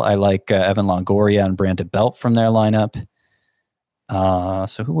well. I like Evan Longoria and Brandon Belt from their lineup.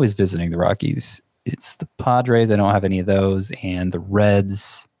 So who is visiting the Rockies? It's the Padres. I don't have any of those. And the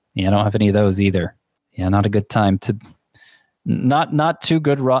Reds. Yeah, I don't have any of those either. Yeah, not a good time to... Not too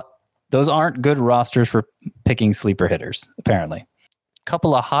good... Those aren't good rosters for picking sleeper hitters, apparently.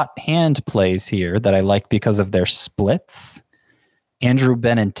 Couple of hot hand plays here that I like because of their splits. Andrew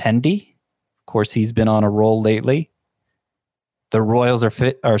Benintendi. Of course, he's been on a roll lately. The Royals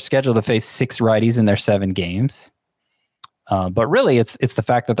are scheduled to face 6 righties in their 7 games. But really, it's the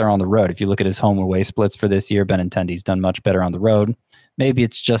fact that they're on the road. If you look at his home away splits for this year, Benintendi's done much better on the road. Maybe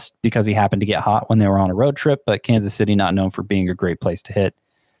it's just because he happened to get hot when they were on a road trip, but Kansas City not known for being a great place to hit.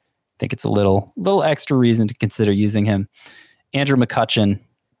 I think it's a little extra reason to consider using him. Andrew McCutchen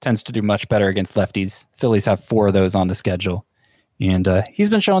tends to do much better against lefties. Phillies have 4 of those on the schedule. And he's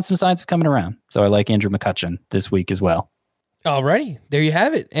been showing some signs of coming around. So I like Andrew McCutchen this week as well. Alrighty, there you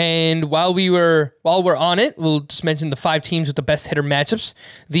have it. And while we're on it, we'll just mention the 5 teams with the best hitter matchups.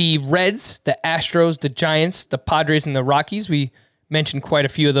 The Reds, the Astros, the Giants, the Padres, and the Rockies. We mentioned quite a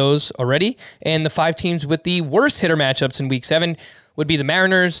few of those already. And the 5 teams with the worst hitter matchups in week 7 would be the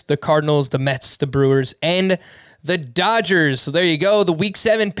Mariners, the Cardinals, the Mets, the Brewers, and the Dodgers. So there you go. The week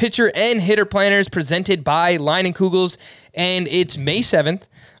 7 pitcher and hitter planners presented by Line & Kugels. And it's May 7th.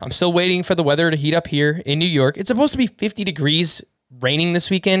 I'm still waiting for the weather to heat up here in New York. It's supposed to be 50 degrees, raining this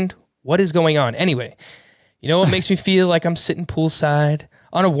weekend. What is going on? Anyway, you know what makes me feel like I'm sitting poolside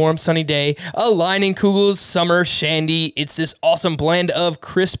on a warm, sunny day? A Line & Kugels Summer Shandy. It's this awesome blend of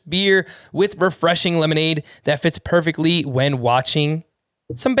crisp beer with refreshing lemonade that fits perfectly when watching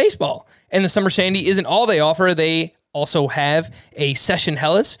some baseball. And the Summer Shandy isn't all they offer. They also have a Session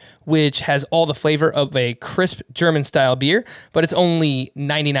Helles, which has all the flavor of a crisp German-style beer, but it's only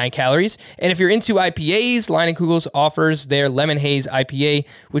 99 calories. And if you're into IPAs, Leinenkugel's offers their Lemon Haze IPA,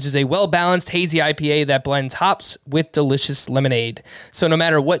 which is a well-balanced, hazy IPA that blends hops with delicious lemonade. So no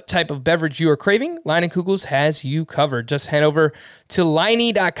matter what type of beverage you are craving, Leinenkugel's has you covered. Just head over to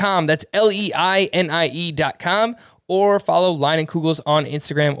Leini.com. That's Leini.com. Or follow Leinenkugel's on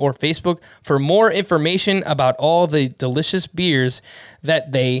Instagram or Facebook for more information about all the delicious beers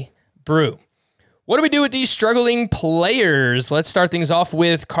that they brew. What do we do with these struggling players? Let's start things off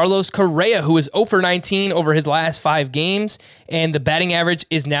with Carlos Correa, who is 0 for 19 over his last 5 games, and the batting average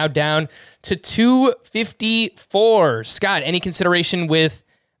is now down to 254. Scott, any consideration with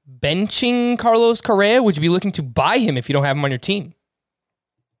benching Carlos Correa? Would you be looking to buy him if you don't have him on your team?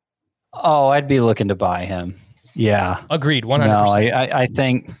 Oh, I'd be looking to buy him. Yeah. Agreed, 100%. No, I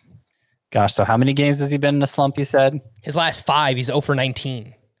think, gosh, so how many games has he been in a slump, you said? His last 5, he's 0 for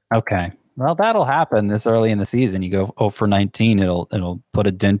 19. Okay. Well, that'll happen this early in the season. You go 0 for 19, it'll put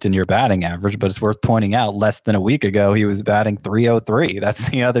a dent in your batting average, but it's worth pointing out less than a week ago, he was batting 303. That's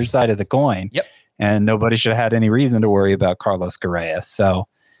the other side of the coin. Yep. And nobody should have had any reason to worry about Carlos Correa. So,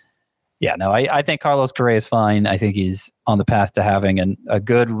 yeah, no, I think Carlos Correa is fine. I think he's on the path to having a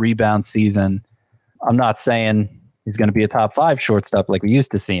good rebound season. I'm not saying he's going to be a top 5 shortstop like we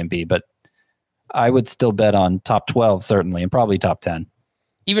used to see him be, but I would still bet on top 12, certainly, and probably top 10.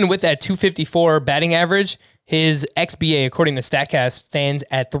 Even with that 254 batting average, his XBA, according to StatCast, stands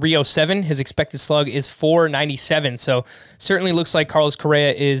at 307. His expected slug is 497. So certainly looks like Carlos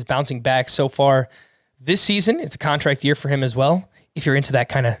Correa is bouncing back so far this season. It's a contract year for him as well, if you're into that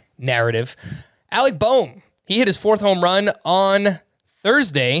kind of narrative. Alec Boehm, he hit his 4th home run on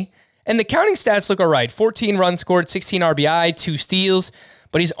Thursday. And the counting stats look all right. 14 runs scored, 16 RBI, 2 steals,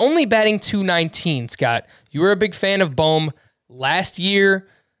 but he's only batting 219, Scott. You were a big fan of Boehm last year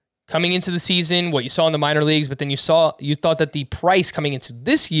coming into the season, what you saw in the minor leagues, but then you thought that the price coming into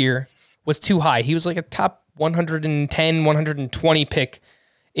this year was too high. He was like a top 110, 120 pick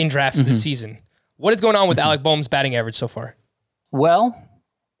in drafts this season. What is going on with Alec Boehm's batting average so far? Well,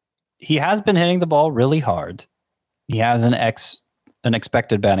 he has been hitting the ball really hard. He has an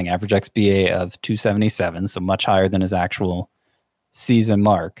expected batting average, XBA, of 277, so much higher than his actual season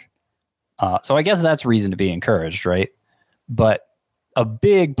mark. So I guess that's reason to be encouraged, right? But a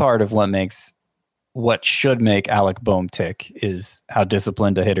big part of what should make Alec Boehm tick is how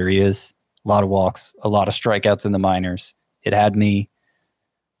disciplined a hitter he is. A lot of walks, a lot of strikeouts in the minors. It had me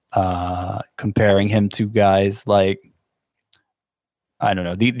comparing him to guys like, I don't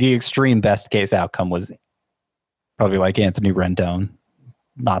know, the extreme best case outcome was probably like Anthony Rendon.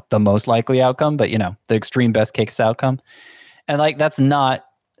 Not the most likely outcome, but the extreme best case outcome. And like, that's not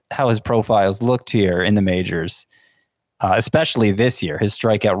how his profiles looked here in the majors, especially this year. His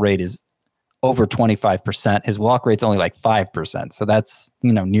strikeout rate is over 25%. His walk rate's only like 5%. So that's,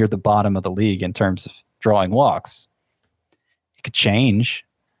 near the bottom of the league in terms of drawing walks. It could change.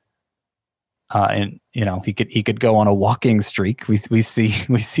 And he could go on a walking streak. We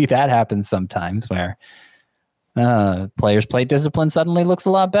see that happen sometimes where players play discipline suddenly looks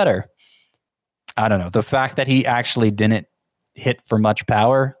a lot better. I don't know. The fact that he actually didn't hit for much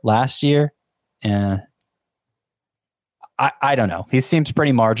power last year, I don't know. He seems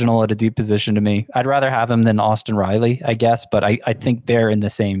pretty marginal at a deep position to me. I'd rather have him than Austin Riley, I guess, but I think they're in the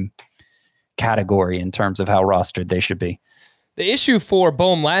same category in terms of how rostered they should be. The issue for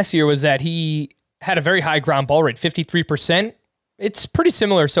Boehm last year was that he had a very high ground ball rate, 53%. It's pretty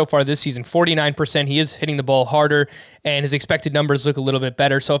similar so far this season, 49%. He is hitting the ball harder, and his expected numbers look a little bit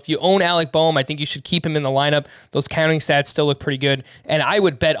better. So if you own Alec Boehm, I think you should keep him in the lineup. Those counting stats still look pretty good, and I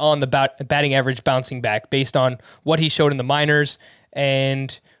would bet on the batting average bouncing back based on what he showed in the minors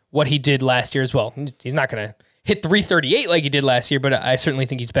and what he did last year as well. He's not going to hit 338 like he did last year, but I certainly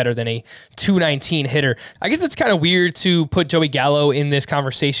think he's better than a 219 hitter. I guess it's kind of weird to put Joey Gallo in this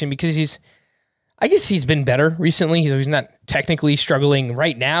conversation because he's been better recently. He's not technically struggling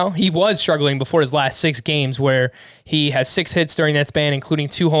right now. He was struggling before his last 6 games where he has 6 hits during that span, including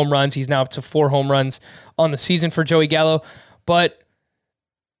 2 home runs. He's now up to 4 home runs on the season for Joey Gallo. But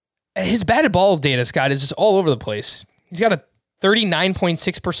his batted ball data, Scott, is just all over the place. He's got a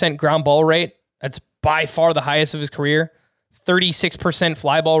 39.6% ground ball rate. That's by far the highest of his career. 36%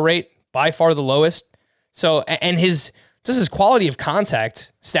 fly ball rate, by far the lowest. So, and his quality of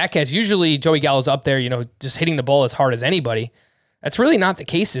contact, StatCast, usually Joey Gallo's up there, just hitting the ball as hard as anybody. That's really not the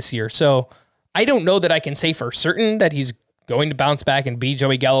case this year. So I don't know that I can say for certain that he's going to bounce back and be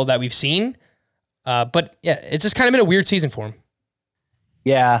Joey Gallo that we've seen. But yeah, it's just kind of been a weird season for him.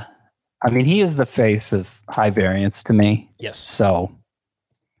 Yeah. I mean, he is the face of high variance to me. Yes. So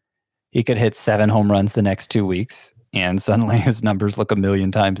he could hit 7 home runs the next 2 weeks, and suddenly his numbers look a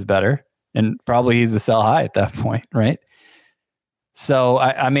million times better. And probably he's a sell high at that point, right? So,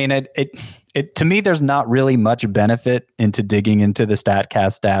 I mean, it to me, there's not really much benefit into digging into the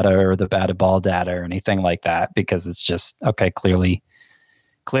StatCast data or the batted ball data or anything like that, because it's just, okay, clearly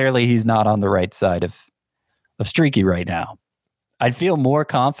he's not on the right side of streaky right now. I'd feel more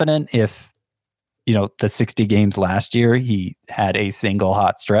confident if, the 60 games last year, he had a single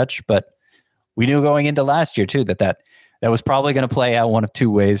hot stretch, but we knew going into last year too, that was probably going to play out one of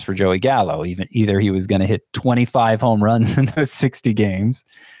two ways for Joey Gallo. Either he was going to hit 25 home runs in those 60 games,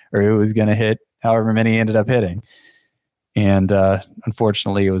 or he was going to hit however many he ended up hitting. And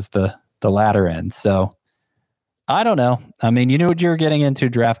unfortunately, it was the latter end. So I don't know. I mean, you knew what you were getting into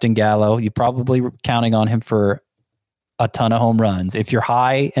drafting Gallo. You probably were counting on him for a ton of home runs. If you're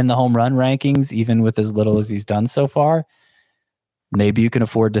high in the home run rankings, even with as little as he's done so far, maybe you can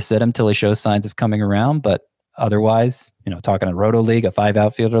afford to sit him till he shows signs of coming around. But otherwise, talking a roto league, a 5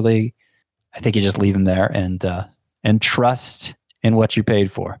 outfielder league, I think you just leave him there and trust in what you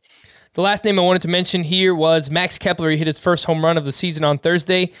paid for. The last name I wanted to mention here was Max Kepler. He hit his first home run of the season on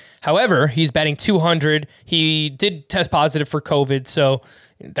Thursday. However, he's batting .200. He did test positive for COVID, so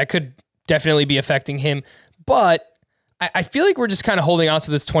that could definitely be affecting him. But I feel like we're just kind of holding on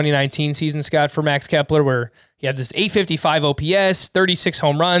to this 2019 season, Scott, for Max Kepler, where he had this 855 OPS, 36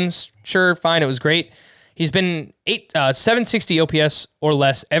 home runs. Sure, fine, it was great. He's been 760 OPS or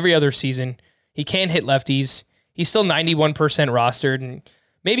less every other season. He can hit lefties. He's still 91% rostered, and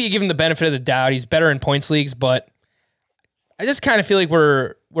maybe you give him the benefit of the doubt. He's better in points leagues, but I just kind of feel like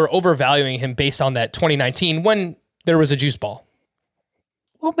we're overvaluing him based on that 2019 when there was a juice ball.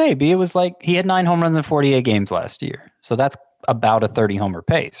 Well, maybe it was like he had 9 home runs in 48 games last year. So that's about a 30 homer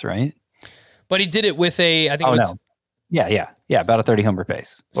pace, right? But he did it with about a 30 homer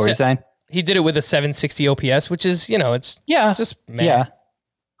pace. What were you saying? He did it with a 760 OPS, which is, it's just meh. Yeah.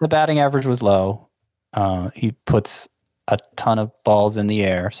 The batting average was low. He puts a ton of balls in the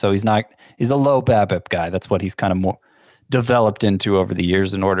air. So he's a low BABIP guy. That's what he's kind of more developed into over the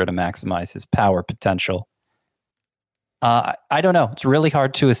years in order to maximize his power potential. I don't know. It's really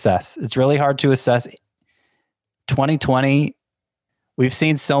hard to assess. 2020, we've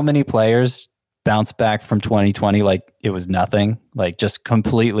seen so many players bounce back from 2020 like it was nothing, like just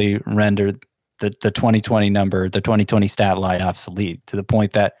completely rendered the 2020 number, the 2020 stat line obsolete, to the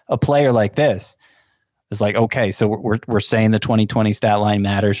point that a player like this is like, okay, so we're saying the 2020 stat line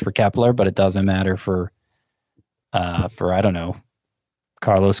matters for Kepler, but it doesn't matter for I don't know,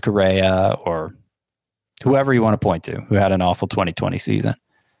 Carlos Correa or whoever you want to point to who had an awful 2020 season.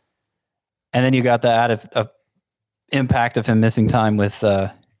 And then you got the added impact of him missing time with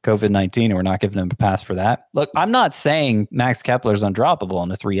COVID-19, and we're not giving him a pass for that. Look, I'm not saying Max Kepler's undroppable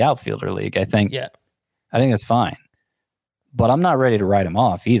in a 3 outfielder league. I think that's fine, but I'm not ready to write him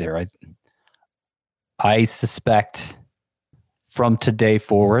off either. I suspect from today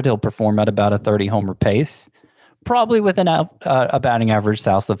forward, he'll perform at about a 30 homer pace, probably with a batting average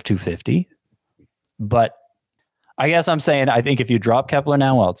south of 250. But I guess I'm saying, I think if you drop Kepler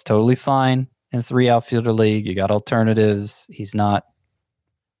now, well, it's totally fine in a 3 outfielder league. You got alternatives. He's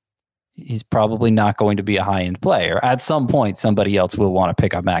probably not going to be a high-end player. At some point, somebody else will want to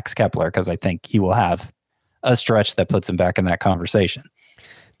pick up Max Kepler because I think he will have a stretch that puts him back in that conversation.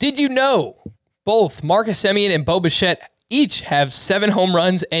 Did you know both Marcus Semien and Bo Bichette each have 7 home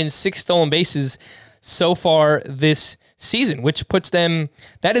runs and 6 stolen bases so far this season, which puts them,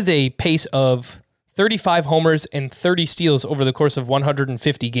 that is a pace of 35 homers and 30 steals over the course of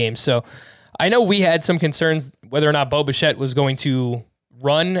 150 games. So I know we had some concerns whether or not Bo Bichette was going to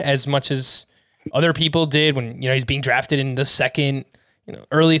run as much as other people did when, he's being drafted in the second,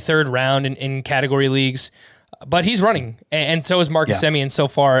 early third round in category leagues. But he's running, and so is Marcus Semien so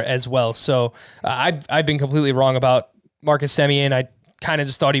far as well. So I've been completely wrong about Marcus Semien. I kind of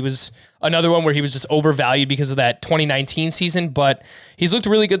just thought he was another one where he was just overvalued because of that 2019 season, but he's looked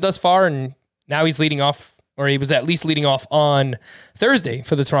really good thus far, and now he's leading off, or he was at least leading off on Thursday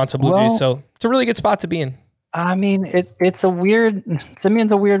for the Toronto Blue Jays. So it's a really good spot to be in. I mean,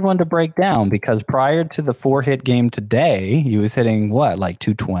 Simeon's a weird one to break down, because prior to the 4-hit game today, he was hitting like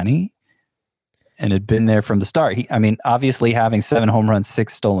 220, and had been there from the start. Obviously having 7 home runs,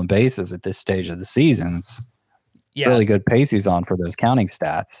 6 stolen bases at this stage of the season, it's really good pace he's on for those counting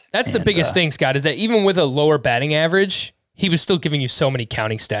stats. That's the biggest thing, Scott, is that even with a lower batting average, he was still giving you so many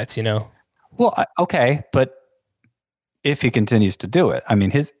counting stats, Well, okay, but if he continues to do it. I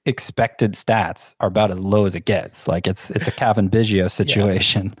mean, his expected stats are about as low as it gets. Like it's a Kevin Biggio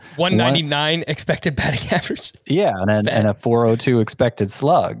situation. 199 expected batting average. Yeah, and a 402 expected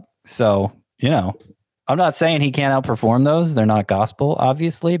slug. So, I'm not saying he can't outperform those. They're not gospel,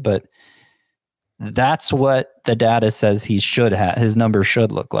 obviously, but that's what the data says he should have. His numbers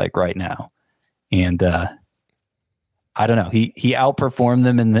should look like right now. And I don't know. He outperformed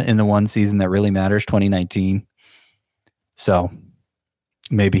them in the one season that really matters, 2019. So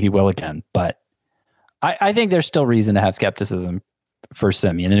maybe he will again. But I think there's still reason to have skepticism for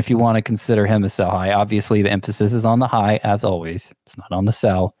Semien. And if you want to consider him a sell high, obviously the emphasis is on the high, as always. It's not on the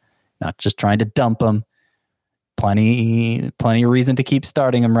sell. Not just trying to dump him. Plenty of reason to keep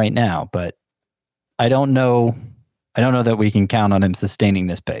starting him right now. But I don't know that we can count on him sustaining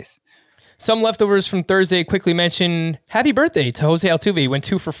this pace. Some leftovers from Thursday quickly mention happy birthday to Jose Altuve. He went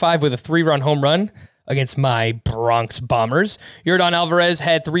 2 for 5 with a 3-run home run against my Bronx Bombers. Yordan Alvarez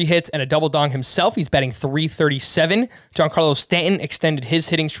had 3 hits and a double dong himself. He's batting .337. Giancarlo Stanton extended his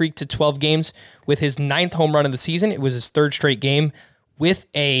hitting streak to 12 games with his 9th home run of the season. It was his 3rd straight game with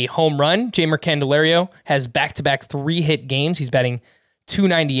a home run. Jeimer Candelario has back-to-back 3-hit games. He's batting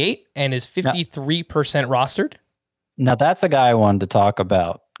 .298 and is 53% rostered. Now that's a guy I wanted to talk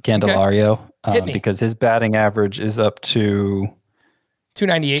about, Candelario, because his batting average is up to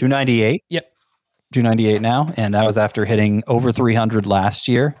 298. 298. Yep. 298 now, and that was after hitting over 300 last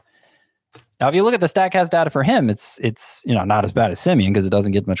year. Now, if you look at the StatCast data for him, it's not as bad as Semien because it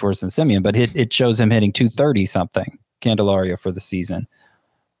doesn't get much worse than Semien, but it shows him hitting 230 something, Candelario, for the season.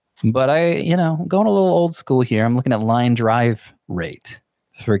 But going a little old school here. I'm looking at line drive rate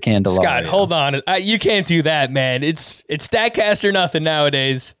for Candelario. Scott, hold on. You can't do that, man. It's StatCast or nothing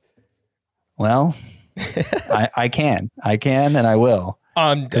nowadays. Well, I can, and I will.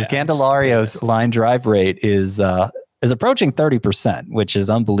 Because Candelario's line drive rate is approaching 30%, which is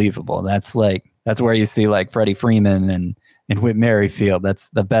unbelievable. That's where you see like Freddie Freeman and Whit Merrifield. That's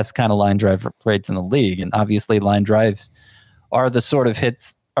the best kind of line drive rates in the league. And obviously line drives are the sort of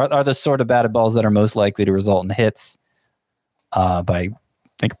hits, are the sort of batted balls that are most likely to result in hits by, I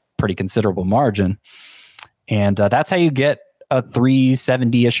think, pretty considerable margin. And that's how you get a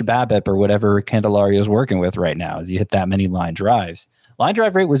 370-ish BABIP or whatever Candelario is working with right now, is you hit that many line drives. Line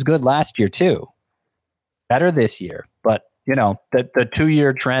drive rate was good last year too. Better this year. But, the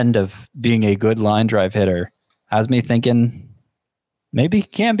 2-year trend of being a good line drive hitter has me thinking maybe he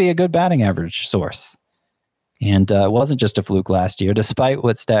can be a good batting average source. And it wasn't just a fluke last year, despite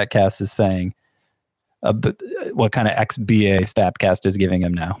what StatCast is saying, what kind of XBA StatCast is giving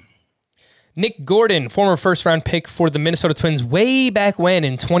him now. Nick Gordon, former first-round pick for the Minnesota Twins way back when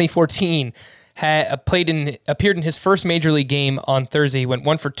in 2014, appeared in his first major league game on Thursday. He went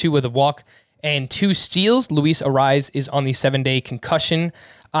 1 for 2 with a walk and 2 steals. Luis Ariz is on the 7-day concussion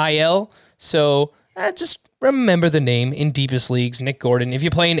IL. So just remember the name in deepest leagues, Nick Gordon. If you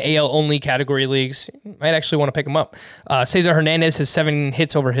play in AL only category leagues, you might actually want to pick him up. Cesar Hernandez has 7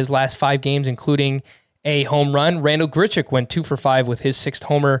 hits over his last 5 games, including a home run. Randall Grichuk went 2 for 5 with his 6th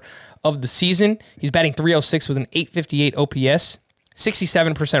homer of the season. He's batting .306 with an .858 OPS.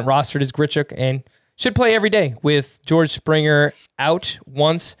 67% rostered is Grichuk and should play every day with George Springer out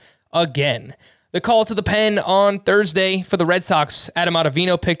once again. The call to the pen on Thursday for the Red Sox. Adam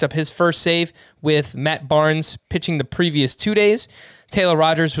Ottavino picked up his first save with Matt Barnes pitching the previous 2 days. Taylor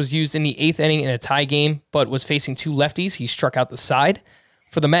Rogers was used in the 8th inning in a tie game, but was facing 2 lefties. He struck out the side.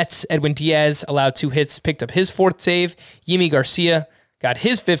 For the Mets, Edwin Diaz allowed 2 hits, picked up his 4th save. Yimi Garcia got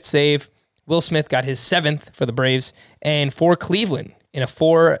his 5th save. Will Smith got his 7th for the Braves. And for Cleveland, in a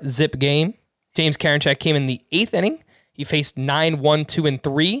 4-zip game, James Karinchak came in the 8th inning. He faced 9, 1, 2, and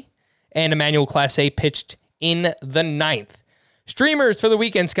 3. And Emmanuel Clase pitched in the 9th. Streamers for the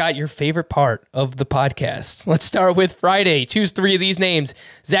weekend, Scott, your favorite part of the podcast. Let's start with Friday. Choose 3 of these names.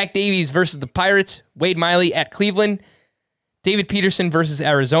 Zach Davies versus the Pirates. Wade Miley at Cleveland. David Peterson versus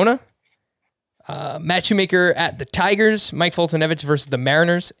Arizona. Matt Shoemaker at the Tigers. Mike Foltynewicz versus the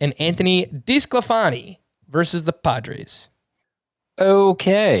Mariners. And Anthony DeSclafani versus the Padres.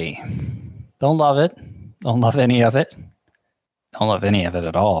 Okay. Don't love it. Don't love any of it. Don't love any of it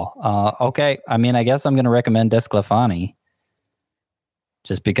at all. Okay. I mean, I guess I'm going to recommend DeSclafani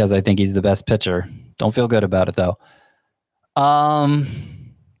just because I think he's the best pitcher. Don't feel good about it, though.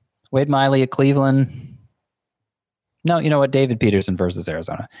 Wade Miley at Cleveland. No, you know what? David Peterson versus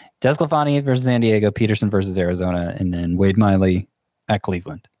Arizona. DeSclafani versus San Diego, Peterson versus Arizona, and then Wade Miley at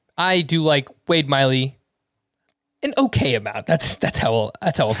Cleveland. I do like Wade Miley an okay amount. That's how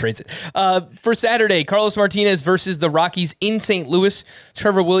I'll phrase it. For Saturday, Carlos Martinez versus the Rockies in St. Louis.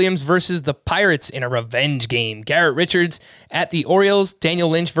 Trevor Williams versus the Pirates in a revenge game. Garrett Richards at the Orioles. Daniel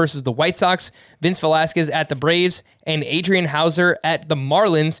Lynch versus the White Sox. Vince Velasquez at the Braves. And Adrian Hauser at the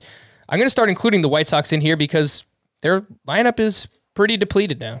Marlins. I'm going to start including the White Sox in here because their lineup is pretty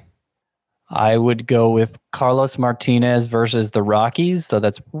depleted now. I would go with Carlos Martinez versus the Rockies. So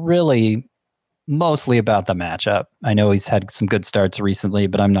that's really mostly about the matchup. I know he's had some good starts recently,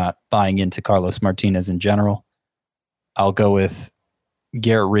 but I'm not buying into Carlos Martinez in general. I'll go with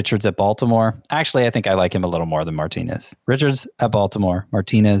Garrett Richards at Baltimore. Actually, I think I like him a little more than Martinez. Richards at Baltimore,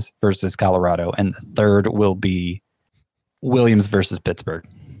 Martinez versus Colorado, and the third will be Williams versus Pittsburgh.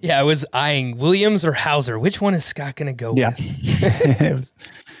 Yeah, I was eyeing Williams or Hauser. Which one is Scott going to go with? It was...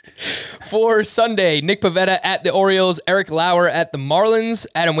 For Sunday, Nick Pivetta at the Orioles, Eric Lauer at the Marlins,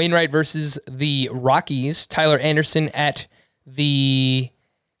 Adam Wainwright versus the Rockies, Tyler Anderson at the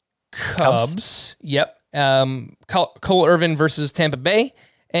Cubs. Yep. Cole Irvin versus Tampa Bay,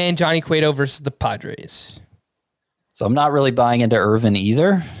 and Johnny Cueto versus the Padres. So I'm not really buying into Irvin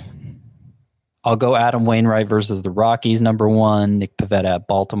either. I'll go Adam Wainwright versus the Rockies, number 1. Nick Pivetta at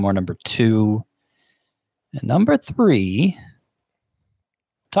Baltimore, number 2. And number 3,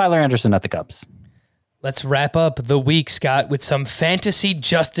 Tyler Anderson at the Cubs. Let's wrap up the week, Scott, with some fantasy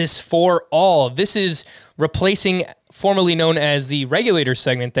justice for all. This is replacing formerly known as the Regulators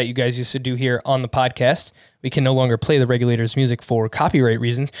segment that you guys used to do here on the podcast. We can no longer play the Regulators music for copyright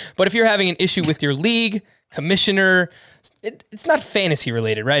reasons. But if you're having an issue with your league, commissioner, it's not fantasy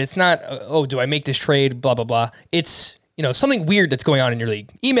related, right? It's not, do I make this trade, blah, blah, blah. It's, something weird that's going on in your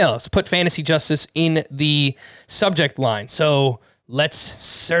league. Email us, put fantasy justice in the subject line. So let's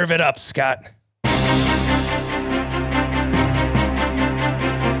serve it up, Scott.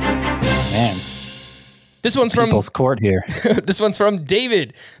 Man, this one's from People's Court here. This one's from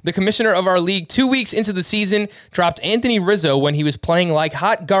David, the commissioner of our league. 2 weeks into the season, dropped Anthony Rizzo when he was playing like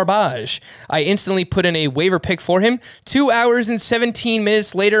hot garbage. I instantly put in a waiver pick for him. 2 hours and 17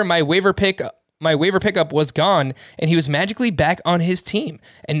 minutes later, my waiver pickup was gone, and he was magically back on his team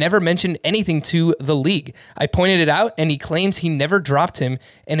and never mentioned anything to the league. I pointed it out, and he claims he never dropped him,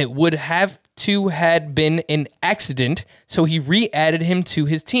 and it would have to had been an accident, so he re-added him to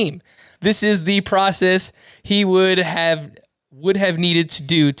his team. This is the process he would have needed to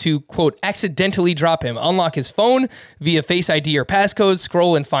do to, quote, accidentally drop him. Unlock his phone via Face ID or passcode,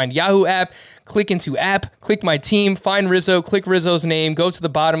 scroll and find Yahoo app, click into app, click my team, find Rizzo, click Rizzo's name, go to the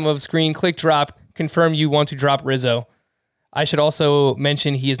bottom of the screen, click drop, confirm you want to drop Rizzo. I should also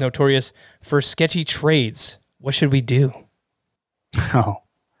mention he is notorious for sketchy trades. What should we do? Oh,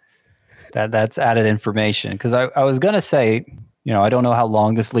 that's added information. Because I was going to say, I don't know how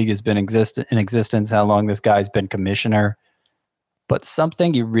long this league has been in existence, how long this guy's been commissioner. But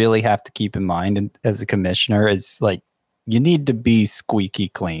something you really have to keep in mind as a commissioner is like you need to be squeaky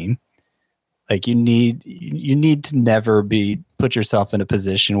clean. Like you need to never put yourself in a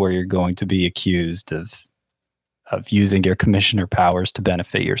position where you're going to be accused of using your commissioner powers to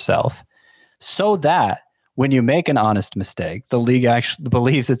benefit yourself. So that when you make an honest mistake, the league actually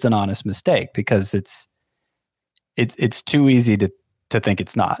believes it's an honest mistake because it's too easy to think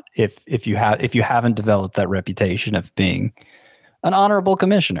it's not. If you haven't developed that reputation of being an honorable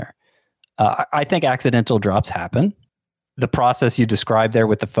commissioner. I think accidental drops happen. The process you described there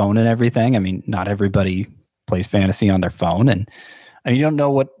with the phone and everything, I mean, not everybody plays fantasy on their phone. And you don't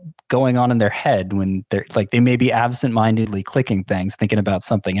know what's going on in their head when they're like, they may be absentmindedly clicking things, thinking about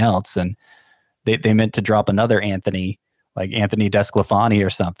something else. And they meant to drop another Anthony, like Anthony Desclafani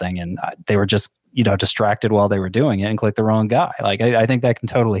or something. And they were just, distracted while they were doing it and clicked the wrong guy. Like, I think that can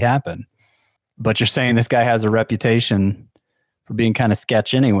totally happen. But you're saying this guy has a reputation for being kind of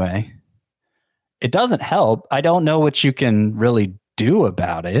sketch anyway. It doesn't help. I don't know what you can really do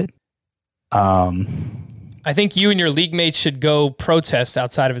about it. I think you and your league mates should go protest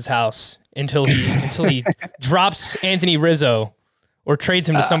outside of his house until he drops Anthony Rizzo or trades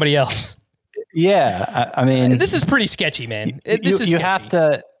him to somebody else. Yeah, I mean, this is pretty sketchy, man. This is sketchy. You have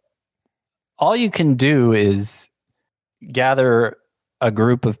to. All you can do is gather a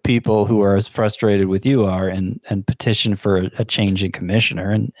group of people who are as frustrated with you are and petition for a change in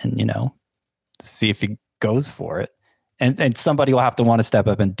commissioner and see if he goes for it. And somebody will have to want to step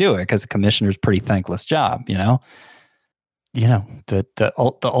up and do it because the commissioner's pretty thankless job, the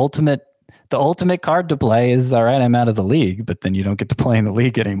ultimate card to play is, all right, I'm out of the league, but then you don't get to play in the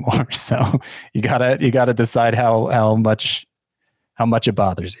league anymore. So you gotta decide how much it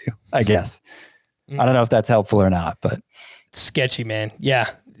bothers you, I guess. I don't know if that's helpful or not, but it's sketchy, man. Yeah.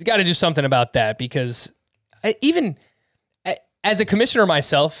 You got to do something about that because As a commissioner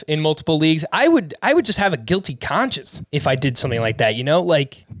myself in multiple leagues, I would just have a guilty conscience if I did something like that,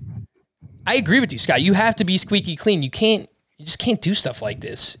 Like, I agree with you, Scott. You have to be squeaky clean. You just can't do stuff like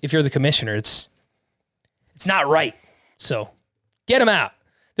this. If you're the commissioner, it's not right. So get him out.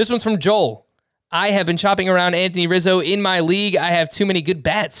 This one's from Joel. I have been shopping around Anthony Rizzo in my league. I have too many good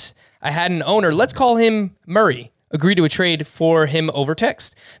bats. I had an owner, let's call him Murray, agree to a trade for him over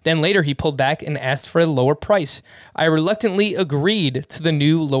text. Then later he pulled back and asked for a lower price. I reluctantly agreed to the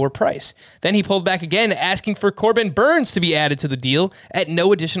new lower price. Then he pulled back again, asking for Corbin Burns to be added to the deal at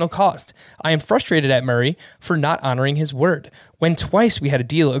no additional cost. I am frustrated at Murray for not honoring his word, when twice we had a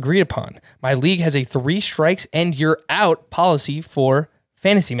deal agreed upon. My league has a 3 strikes and you're out policy for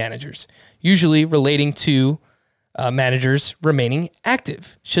fantasy managers, usually relating to managers remaining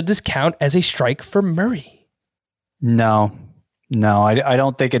active. Should this count as a strike for Murray? No, I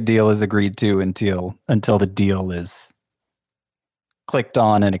don't think a deal is agreed to until the deal is clicked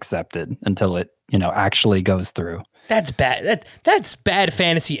on and accepted, until it, actually goes through. That's bad. That's bad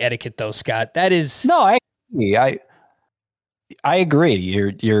fantasy etiquette though, Scott. That is. No, I agree. I agree.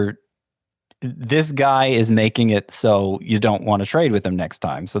 You're this guy is making it so you don't want to trade with him next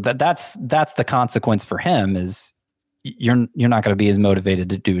time. So that's the consequence for him, is you're not going to be as motivated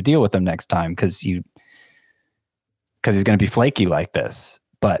to do a deal with him next time because he's going to be flaky like this.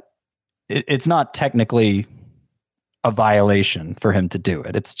 But it's not technically a violation for him to do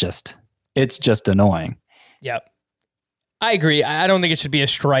it. It's just annoying. Yep. I agree. I don't think it should be a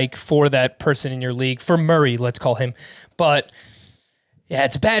strike for that person in your league, for Murray, let's call him. But yeah,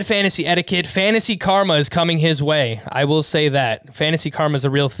 it's bad fantasy etiquette. Fantasy karma is coming his way. I will say that. Fantasy karma is a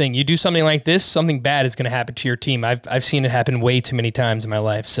real thing. You do something like this, something bad is going to happen to your team. I've seen it happen way too many times in my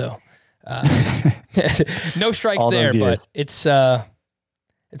life. So no strikes there, but it's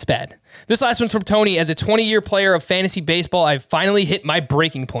bad. This last one's from Tony. As a 20-year player of fantasy baseball, I've finally hit my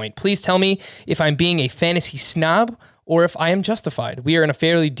breaking point. Please tell me if I'm being a fantasy snob or if I am justified. We are in a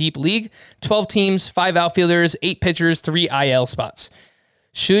fairly deep league, 12 teams, 5 outfielders, 8 pitchers, 3 IL spots.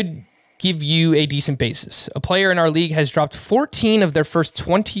 Should give you a decent basis. A player in our league has dropped 14 of their first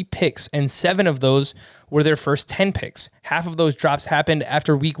 20 picks, and 7 of those were their first 10 picks. Half of those drops happened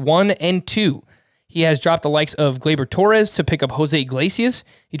after week 1 and 2. He has dropped the likes of Gleyber Torres to pick up Jose Iglesias.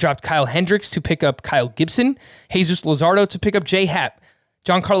 He dropped Kyle Hendricks to pick up Kyle Gibson. Jesus Luzardo to pick up J. Happ.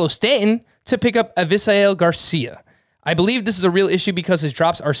 Giancarlo Stanton to pick up Avisail Garcia. I believe this is a real issue because his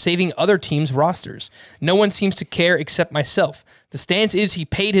drops are saving other teams' rosters. No one seems to care except myself. The stance is he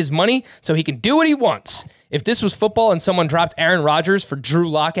paid his money so he can do what he wants. If this was football and someone dropped Aaron Rodgers for Drew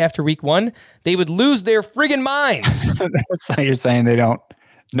Lock after week 1, they would lose their friggin' minds. So you're saying they don't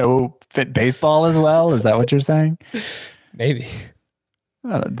know fit baseball as well? Is that what you're saying? Maybe.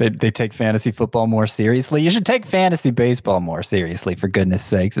 They take fantasy football more seriously. You should take fantasy baseball more seriously, for goodness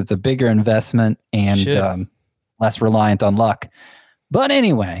sakes. It's a bigger investment and less reliant on luck. But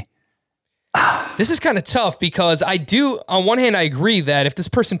anyway. This is kind of tough because on one hand, I agree that if this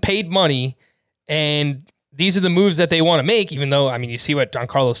person paid money and these are the moves that they want to make, even though, you see what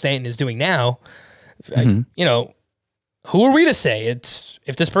Giancarlo Stanton is doing now, who are we to say? It's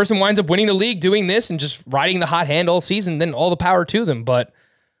if this person winds up winning the league doing this and just riding the hot hand all season, then all the power to them. But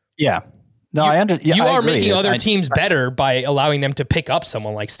yeah, no, you are making other teams better by allowing them to pick up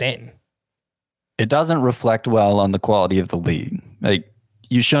someone like Stanton. It doesn't reflect well on the quality of the league. Like,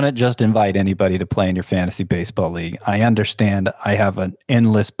 you shouldn't just invite anybody to play in your fantasy baseball league. I understand I have an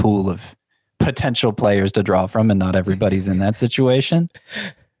endless pool of potential players to draw from, and not everybody's in that situation.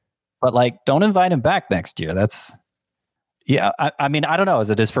 But don't invite him back next year. That's, I don't know.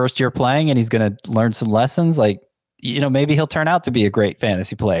 Is it his first year playing and he's going to learn some lessons? Maybe he'll turn out to be a great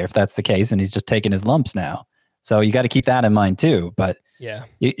fantasy player if that's the case, and he's just taking his lumps now. So you got to keep that in mind too. But yeah,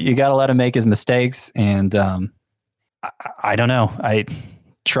 you got to let him make his mistakes. And I don't know. I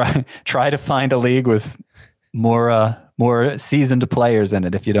try to find a league with more seasoned players in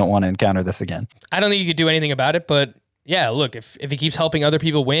it if you don't want to encounter this again. I don't think you could do anything about it, but yeah, look, if he keeps helping other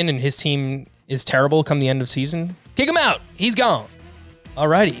people win and his team is terrible come the end of season, kick him out. He's gone.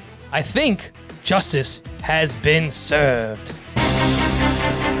 Alrighty. I think justice has been served.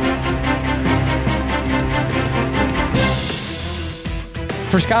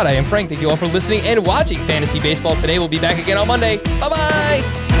 For Scott, I am Frank. Thank you all for listening and watching Fantasy Baseball today. We'll be back again on Monday. Bye-bye.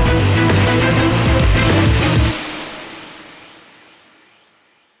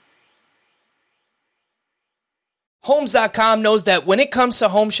 Homes.com knows that when it comes to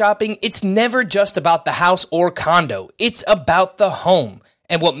home shopping, it's never just about the house or condo. It's about the home.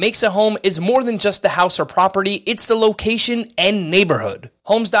 And what makes a home is more than just the house or property, it's the location and neighborhood.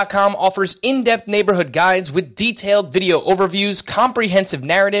 Homes.com offers in-depth neighborhood guides with detailed video overviews, comprehensive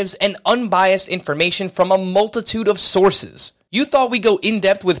narratives, and unbiased information from a multitude of sources. You thought we'd go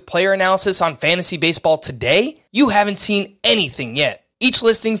in-depth with player analysis on fantasy baseball today? You haven't seen anything yet. Each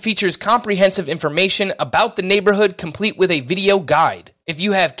listing features comprehensive information about the neighborhood, complete with a video guide. If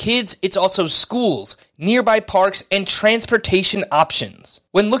you have kids, it's also schools, nearby parks, and transportation options.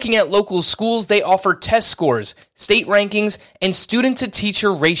 When looking at local schools, they offer test scores, state rankings, and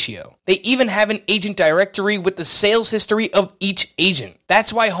student-to-teacher ratio. They even have an agent directory with the sales history of each agent.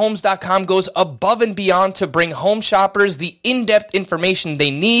 That's why Homes.com goes above and beyond to bring home shoppers the in-depth information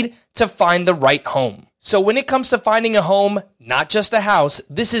they need to find the right home. So when it comes to finding a home, not just a house,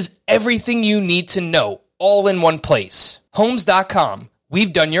 this is everything you need to know, all in one place. Homes.com.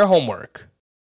 We've done your homework.